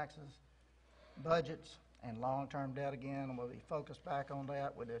property taxes, budgets, and long-term debt again. And we'll be focused back on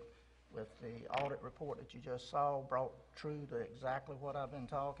that with the audit report that you just saw, brought true to exactly what I've been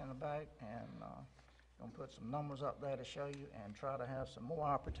talking about, and going to put some numbers up there to show you and try to have some more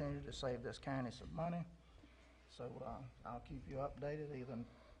opportunity to save this county some money. So I'll keep you updated.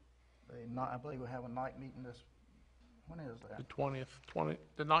 I believe we have a night meeting When is the that? 20th,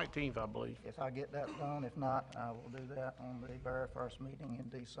 the 19th, I believe. If I get that done, if not, I will do that on the very first meeting in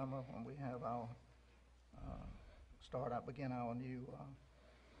December when we have our, begin our new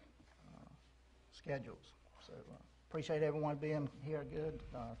schedules. So appreciate everyone being here good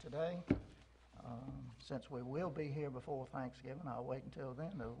today. Since we will be here before Thanksgiving, I'll wait until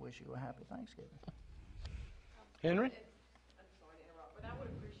then to wish you a happy Thanksgiving. Henry? I'm sorry to interrupt, but I would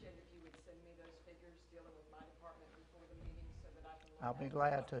appreciate if you would send me those figures dealing with my department before the meeting so that I can look I'll at be it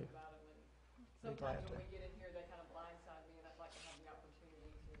glad and to. talk about them. Be glad Sometimes to. when we get in here, they kind of blindside me, and I'd like to have the opportunity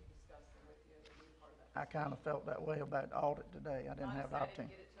to discuss them with you and be part of that. I kind of felt that way about the audit today. I didn't have the I didn't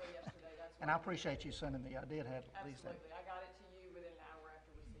opportunity. get it till yesterday, that's And I why. appreciate you sending me. I did have at least that. Absolutely, I got it to you within an hour after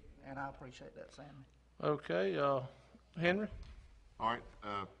receiving it. And I appreciate that, Sammy. Okay, Henry? All right,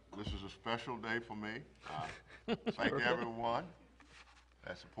 this is a special day for me. Thank everyone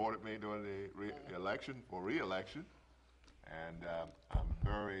that supported me during the election, for re-election. And I'm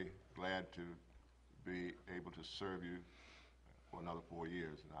very glad to be able to serve you for another 4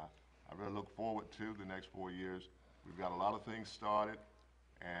 years. And I really look forward to the next 4 years. We've got a lot of things started,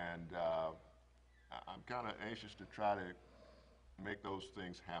 and I'm kind of anxious to try to make those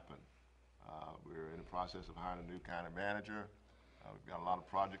things happen. We're in the process of hiring a new county manager. We've got a lot of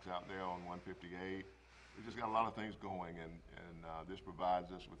projects out there on 158. We've just got a lot of things going, and this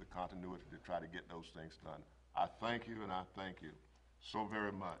provides us with the continuity to try to get those things done. I thank you, and I thank you so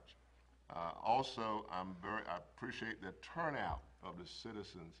very much. Also, I appreciate the turnout of the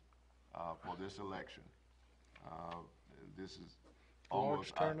citizens for this election. This is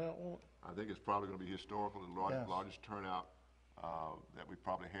almost, Large turnout, won't it? I think it's probably going to be historical, the Yes. largest turnout that we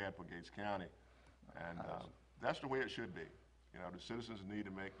probably had for Gates County. And that's the way it should be. You know, the citizens need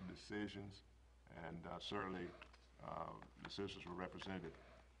to make the decisions, and certainly the citizens were represented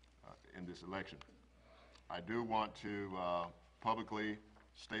in this election. I do want to publicly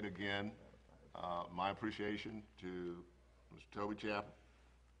state again my appreciation to Mr. Toby Chapel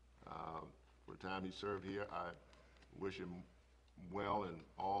for the time he served here. I wish him well and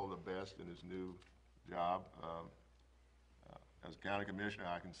all the best in his new job. As county commissioner,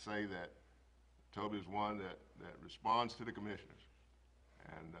 I can say that Toby is one that responds to the commissioners,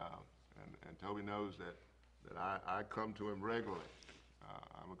 and Toby knows that I come to him regularly.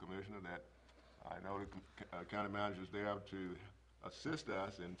 I'm a commissioner that I know the county manager is there to assist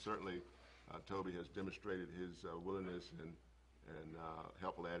us, and certainly Toby has demonstrated his willingness and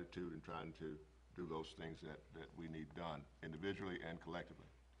helpful attitude in trying to do those things that we need done individually and collectively.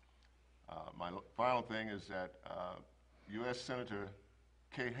 My final thing is that U.S. Senator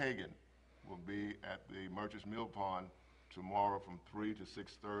Kay Hagan will be at the Merchants Mill Pond tomorrow from 3 to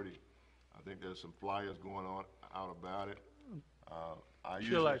 6:30. I think there's some flyers going on out about it.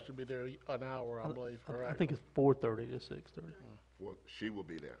 She'll actually be there an hour, I believe, I correct? think it's 4:30 to 6:30. Well, she will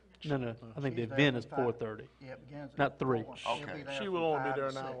be there. No, I think the She's there event from is 5. 4:30, Yeah, it begins at not 3. 4. She'll Okay. be there She from will only be 5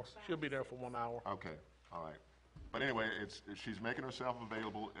 there to an hour. 6. She'll be there for 1 hour. Okay, all right. But anyway, she's making herself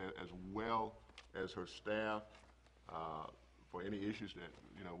available as well as her staff for any issues that,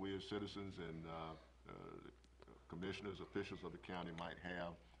 you know, we as citizens and commissioners, officials of the county might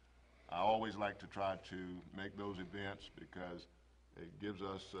have. I always like to try to make those events because it gives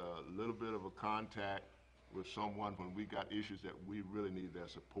us a little bit of a contact with someone when we got issues that we really need their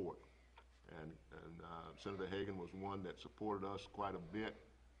support. And Senator Hagan was one that supported us quite a bit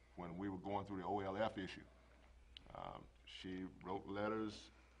when we were going through the OLF issue. She wrote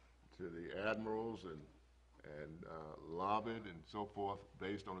letters to the admirals and lobbied and so forth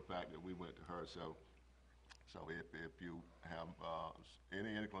based on the fact that we went to her. So if you have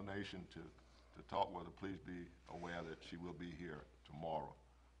any inclination to talk with her, please be aware that she will be here tomorrow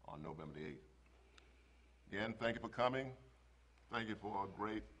on November the 8th. Again, thank you for coming. Thank you for a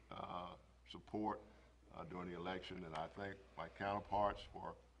great support during the election, and I thank my counterparts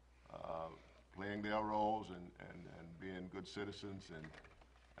for playing their roles and being good citizens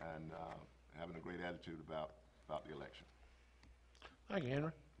and having a great attitude about the election. Thank you,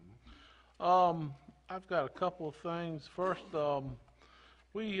 Henry. I've got a couple of things. First, have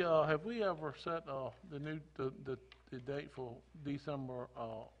we ever set the date for December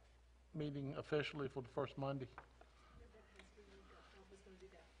meeting officially for the first Monday?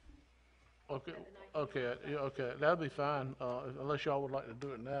 Okay, that'd be fine, unless y'all would like to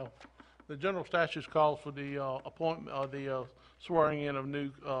do it now. The general statutes calls for the appointment, the swearing in of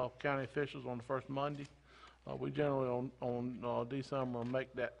new county officials on the first Monday. We generally on December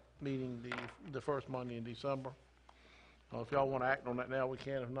make that meeting the first Monday in December. If y'all want to act on that now, we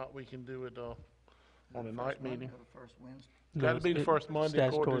can. If not, we can do it on the night meeting. Or the first Wednesday. Got to be the first Monday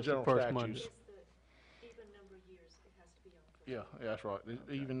according to Statutory, general it's the first Monday. statutes. Even number of years, it has Yeah, that's right,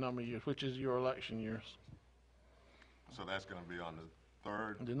 the even number of years, which is your election years. So that's gonna be on the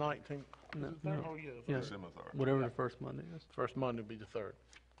 3rd, The 19th. No, Oh, yeah. Yeah. December 3rd. Whatever the first Monday is. First Monday will be the 3rd.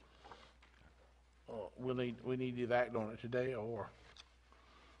 We need to either act on it today or,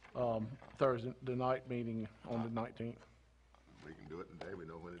 Thursday, the night meeting on the 19th. We can do it today, we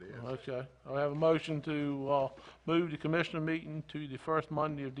know when it is. Okay, I have a motion to, move the commissioner meeting to the first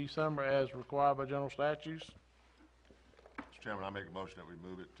Monday of December as required by general statutes. Mr. Chairman, I make a motion that we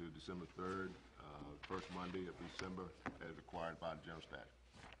move it to December 3rd, first Monday of December, as required by the general statute.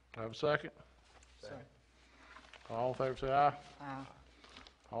 I have a second? Second. All in favor, say aye. Aye.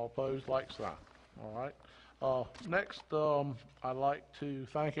 All opposed, like sign. All right. Next, I'd like to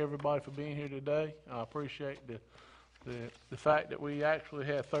thank everybody for being here today. I appreciate the fact that we actually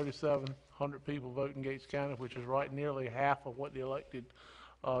had 3,700 people vote in Gates County, which is right nearly half of what the elected,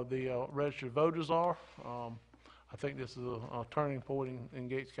 the registered voters are. I think this is a turning point in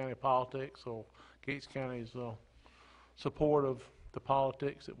Gates County politics, or Gates County's support of the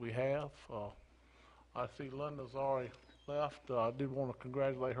politics that we have. I see Linda's already left. I did want to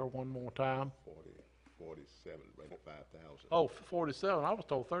congratulate her one more time. 47, right at 5,000. Oh, 47. I was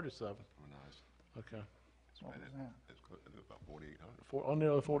told 37. Oh, nice. Okay. What was that? It's about 4,800. Oh,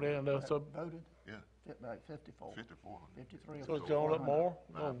 nearly 48. So, Voted? Yeah, Like 54. 5,400. 53. so it's going up more?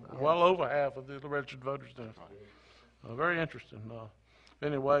 Right. Well over half of the registered voters then. Right. Very interesting.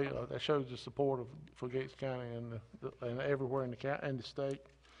 Anyway, that shows the support for Gates County and everywhere in the state.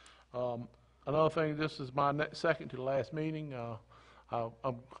 Another thing, this is my second to the last meeting.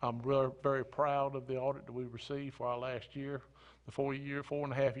 I'm really very proud of the audit that we received for our last year. The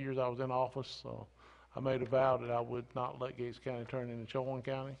 4.5 years I was in office, I made a vow that I would not let Gates County turn into Chowan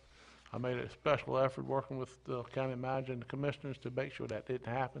County. I made a special effort working with the county manager and the commissioners to make sure that didn't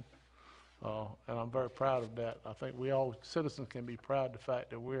happen. And I'm very proud of that. I think we all citizens can be proud of the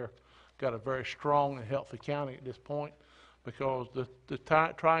fact that got a very strong and healthy county at this point, because the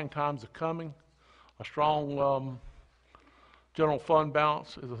trying times are coming. A strong general fund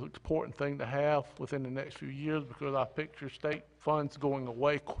balance is an important thing to have within the next few years, because I picture state funds going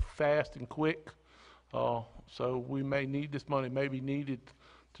away fast and quick. So we may need this money, may be needed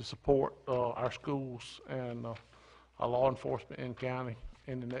to support our schools and our law enforcement in county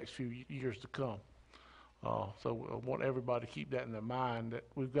in the next few years to come. So I want everybody to keep that in their mind, that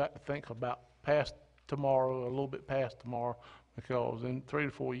we've got to think about past tomorrow, a little bit past tomorrow, because in 3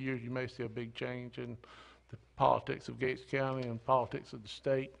 to 4 years, you may see a big change in the politics of Gates County and politics of the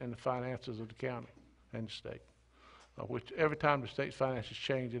state and the finances of the county and the state. Which every time the state's finances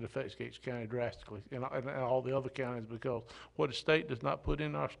change, it affects Gates County drastically and all the other counties, because what the state does not put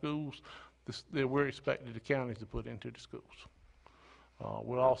in our schools, we're expected the counties to put into the schools.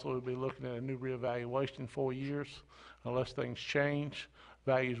 We'll also be looking at a new reevaluation in 4 years. Unless things change,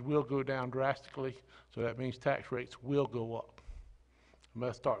 values will go down drastically, so that means tax rates will go up. You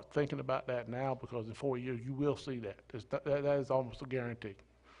must start thinking about that now, because in 4 years, you will see that. That is almost a guarantee.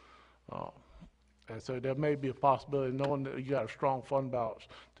 And so there may be a possibility, knowing that you got a strong fund balance,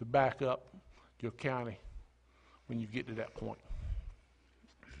 to back up your county when you get to that point.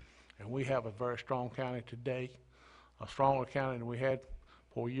 And we have a very strong county today, a stronger county than we had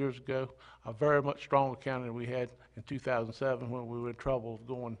 4 years ago, a very much stronger county than we had in 2007, when we were in trouble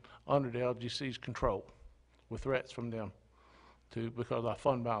going under the LGC's control with threats from them, because our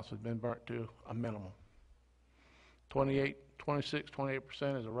fund balance has been burnt to a minimum. 28%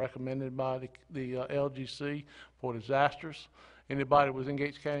 is recommended by the LGC for disasters. Anybody who was in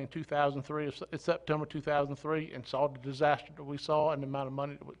Gates County in 2003, September 2003, and saw the disaster that we saw and the amount of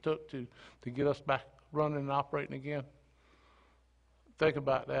money that it took to get us back running and operating again, think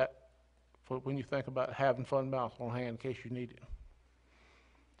about that when you think about having fund balance on hand in case you need it.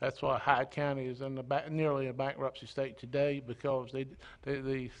 That's why Hyde County is in nearly a bankruptcy state today, because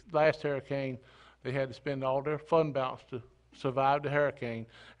the last hurricane, they had to spend all their fund balance to survive the hurricane,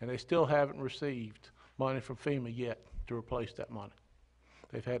 and they still haven't received money from FEMA yet to replace that money.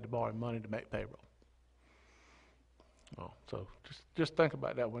 They've had to borrow money to make payroll. So just think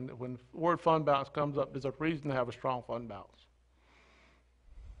about that. When the word fund balance comes up, there's a reason to have a strong fund balance.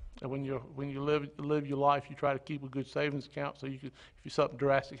 And when you live your life, you try to keep a good savings account, so if something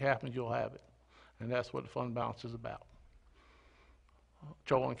drastic happens, you'll have it. And that's what the fund balance is about.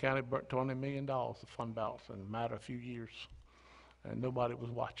 Chowan County burnt $20 million of fund balance in a matter of a few years, and nobody was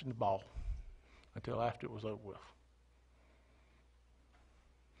watching the ball until after it was over with.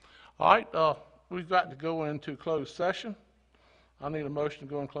 All right, we've got to go into closed session. I need a motion to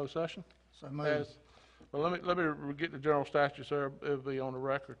go in closed session. So moved. Well, let me get the general statutes there. It'll be on the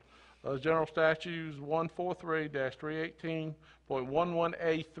record. General Statutes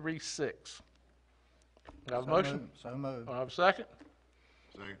 143-318.11A36. Got a So motion? moved. So moved. Do I have a second?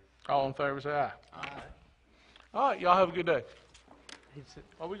 Second. All in favor, say aye. Aye. All right, y'all have a good day.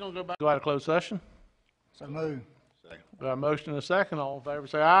 Are we gonna go back, go out of closed session? So moved. Second. Got a motion and a second. All in favor,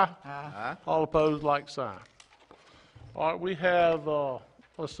 say aye. Aye. All opposed, like sign. All right, we have,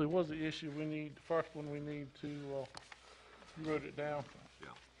 let's see, what's the issue we need? The first one we need to, you wrote it down.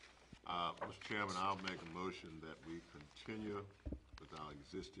 Mr. Chairman, I'll make a motion that we continue with our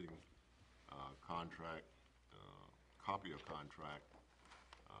existing contract, copy of contract,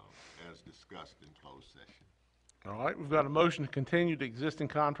 as discussed in closed session. All right, we've got a motion to continue the existing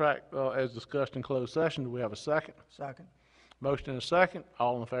contract as discussed in closed session. Do we have a second? Second. Motion and a second.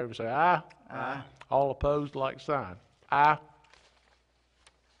 All in favor say aye. Aye. All opposed, like sign. Aye.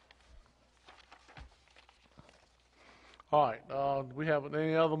 All right, do we have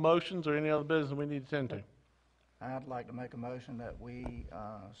any other motions or any other business we need to attend to? I'd like to make a motion that we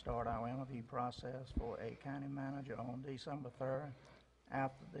start our interview process for a county manager on December 3rd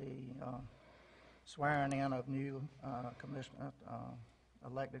after the swearing in of new commissioner,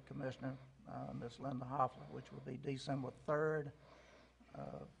 elected commissioner, Ms. Linda Hoffler, which will be December 3rd,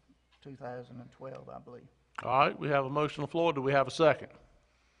 2012, I believe. All right, we have a motion on the floor. Do we have a second?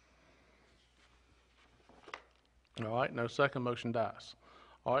 All right, no second, motion dies.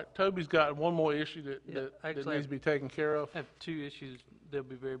 All right, Toby's got one more issue that actually, needs to be taken care of. I have two issues. They'll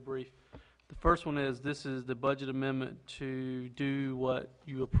be very brief. The first one is, this is the budget amendment to do what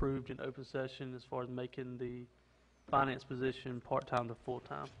you approved in open session as far as making the finance position part-time to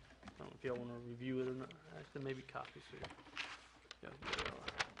full-time. I don't know if y'all want to review it or not. Actually, maybe copies here. Yeah, there they are.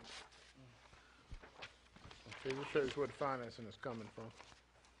 Okay, this shows where the financing is coming from.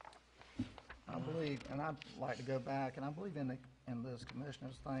 I believe, and I'd like to go back, and I believe in this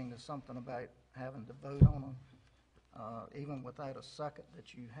commissioner's thing, there's something about having to vote on them, even without a second,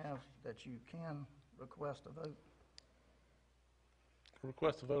 that you can request a vote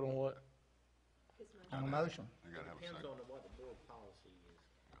Request a vote on what? on a motion. You gotta have a Depends second. on what the board policy is.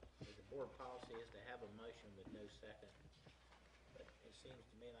 If the board policy is to have a motion with no second, but it seems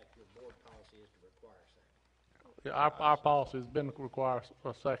to me like your board policy is to require a second. Yeah, our policy has been require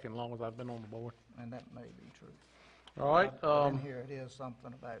a second, as long as I've been on the board. And that may be true. All right, But in here, it is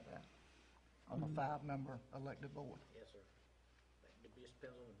something about that, on a 5-member elected board. Yes, sir. It just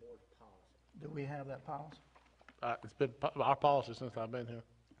depends on the board's policy. Do we have that policy? It's been our policy since I've been here.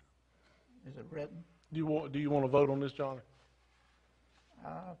 Is it written? Do you want to vote on this, Johnny?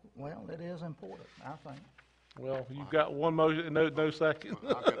 Well, it is important, I think. Well, you've got one motion and no second.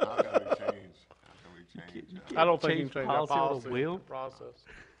 How can we change? How can we change that? I don't think you can change our policy on a policy will? process.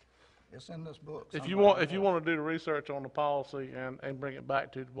 It's in this book. If you somewhere. want to do the research on the policy and bring it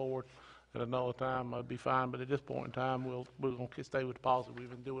back to the board at another time, that'd be fine. But at this point in time, we're gonna stay with the policy we've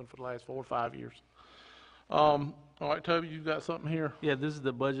been doing for the last 4 or 5 years. All right, Toby, you got something here? Yeah, this is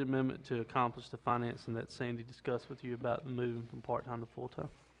the budget amendment to accomplish the financing that Sandy discussed with you about moving from part-time to full-time.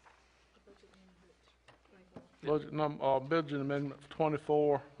 Budget amendment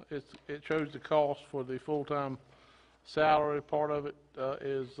 24, it shows the cost for the full-time salary. Part of it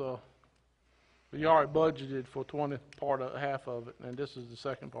is, we already budgeted for half of it, and this is the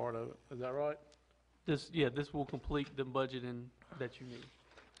second part of it. Is that right? This will complete the budgeting that you need.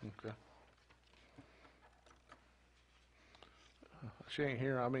 Okay. She ain't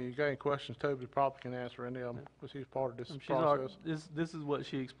here. I mean, you got any questions, Toby probably can answer any of them, because he's part of this She's already, process. this is what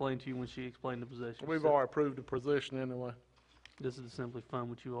she explained to you when she explained the position. We've So already approved the position anyway. This is the Simply Fund,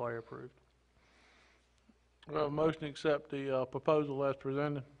 which you already approved. We have a motion to accept the proposal as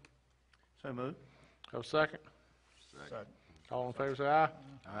presented. So moved. Have a second? Second. All in favor, say aye.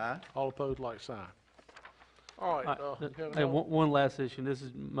 Aye. All opposed, like sign. All right. All right, you have hey, another- one last issue, this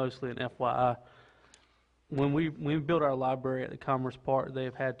is mostly an FYI. When we built our library at the Commerce Park,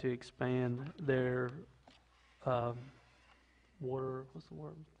 they've had to expand their, water, what's the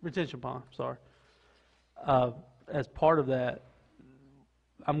word? Retention pond, sorry. As part of that,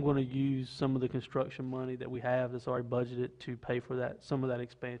 I'm gonna use some of the construction money that we have that's already budgeted to pay for that, some of that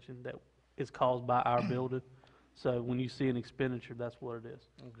expansion that is caused by our building. So when you see an expenditure, that's what it is,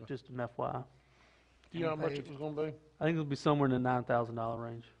 Okay. just an FYI. Do you know how much it was gonna be? I think it'll be somewhere in the $9,000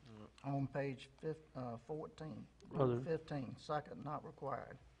 range. On page 14, Other- Rule 15, second not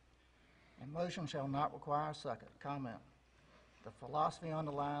required. A motion shall not require a second. Comment. The philosophy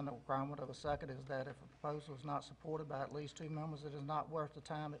underlying the requirement of a second is that if a proposal is not supported by at least 2 members, it is not worth the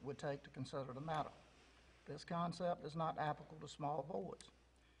time it would take to consider the matter. This concept is not applicable to small boards.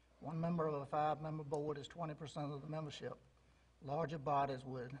 1 member of a 5-member board is 20% of the membership. larger bodies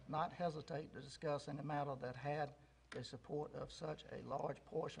would not hesitate to discuss any matter that had the support of such a large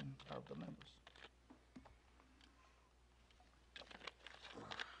portion of the members.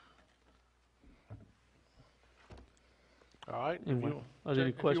 All right? if Anyway, you- are there any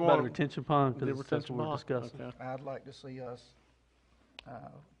if you questions about the wanna- retention pond? The Because that's retention what we're bond, discussing. okay. I'd like to see us,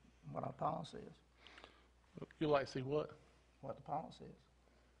 what our policy is, You like to see what? what the policy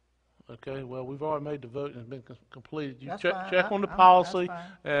is. Okay, well, we've already made the vote and it's been completed. You That's check, fine. check on the That's policy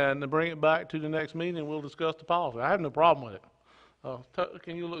fine. and then bring it back to the next meeting and we'll discuss the policy. I have no problem with it.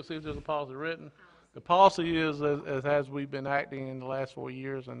 Can you look, see if there's a policy written? The policy is as we've been acting in the last 4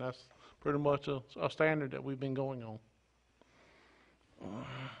 years, and that's pretty much a standard that we've been going on.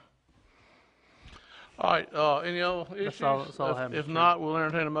 All right, any other issues? That's all I have, If Mr. not, we'll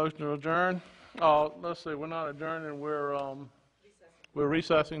entertain a motion to adjourn. Let's see, we're not adjourning, we're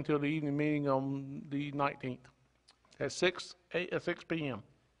recessing till the evening meeting on the 19th at 6 p.m.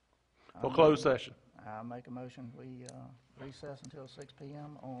 for closed session. I make a motion, we recess until 6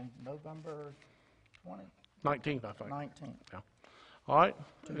 p.m. on November 19th, I think. 19th. Yeah. All right,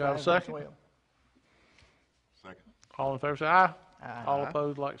 you got a second? 2012. Second. All in favor, say aye. Aye. All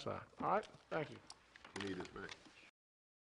opposed, like sign. All right, thank you. You need this back.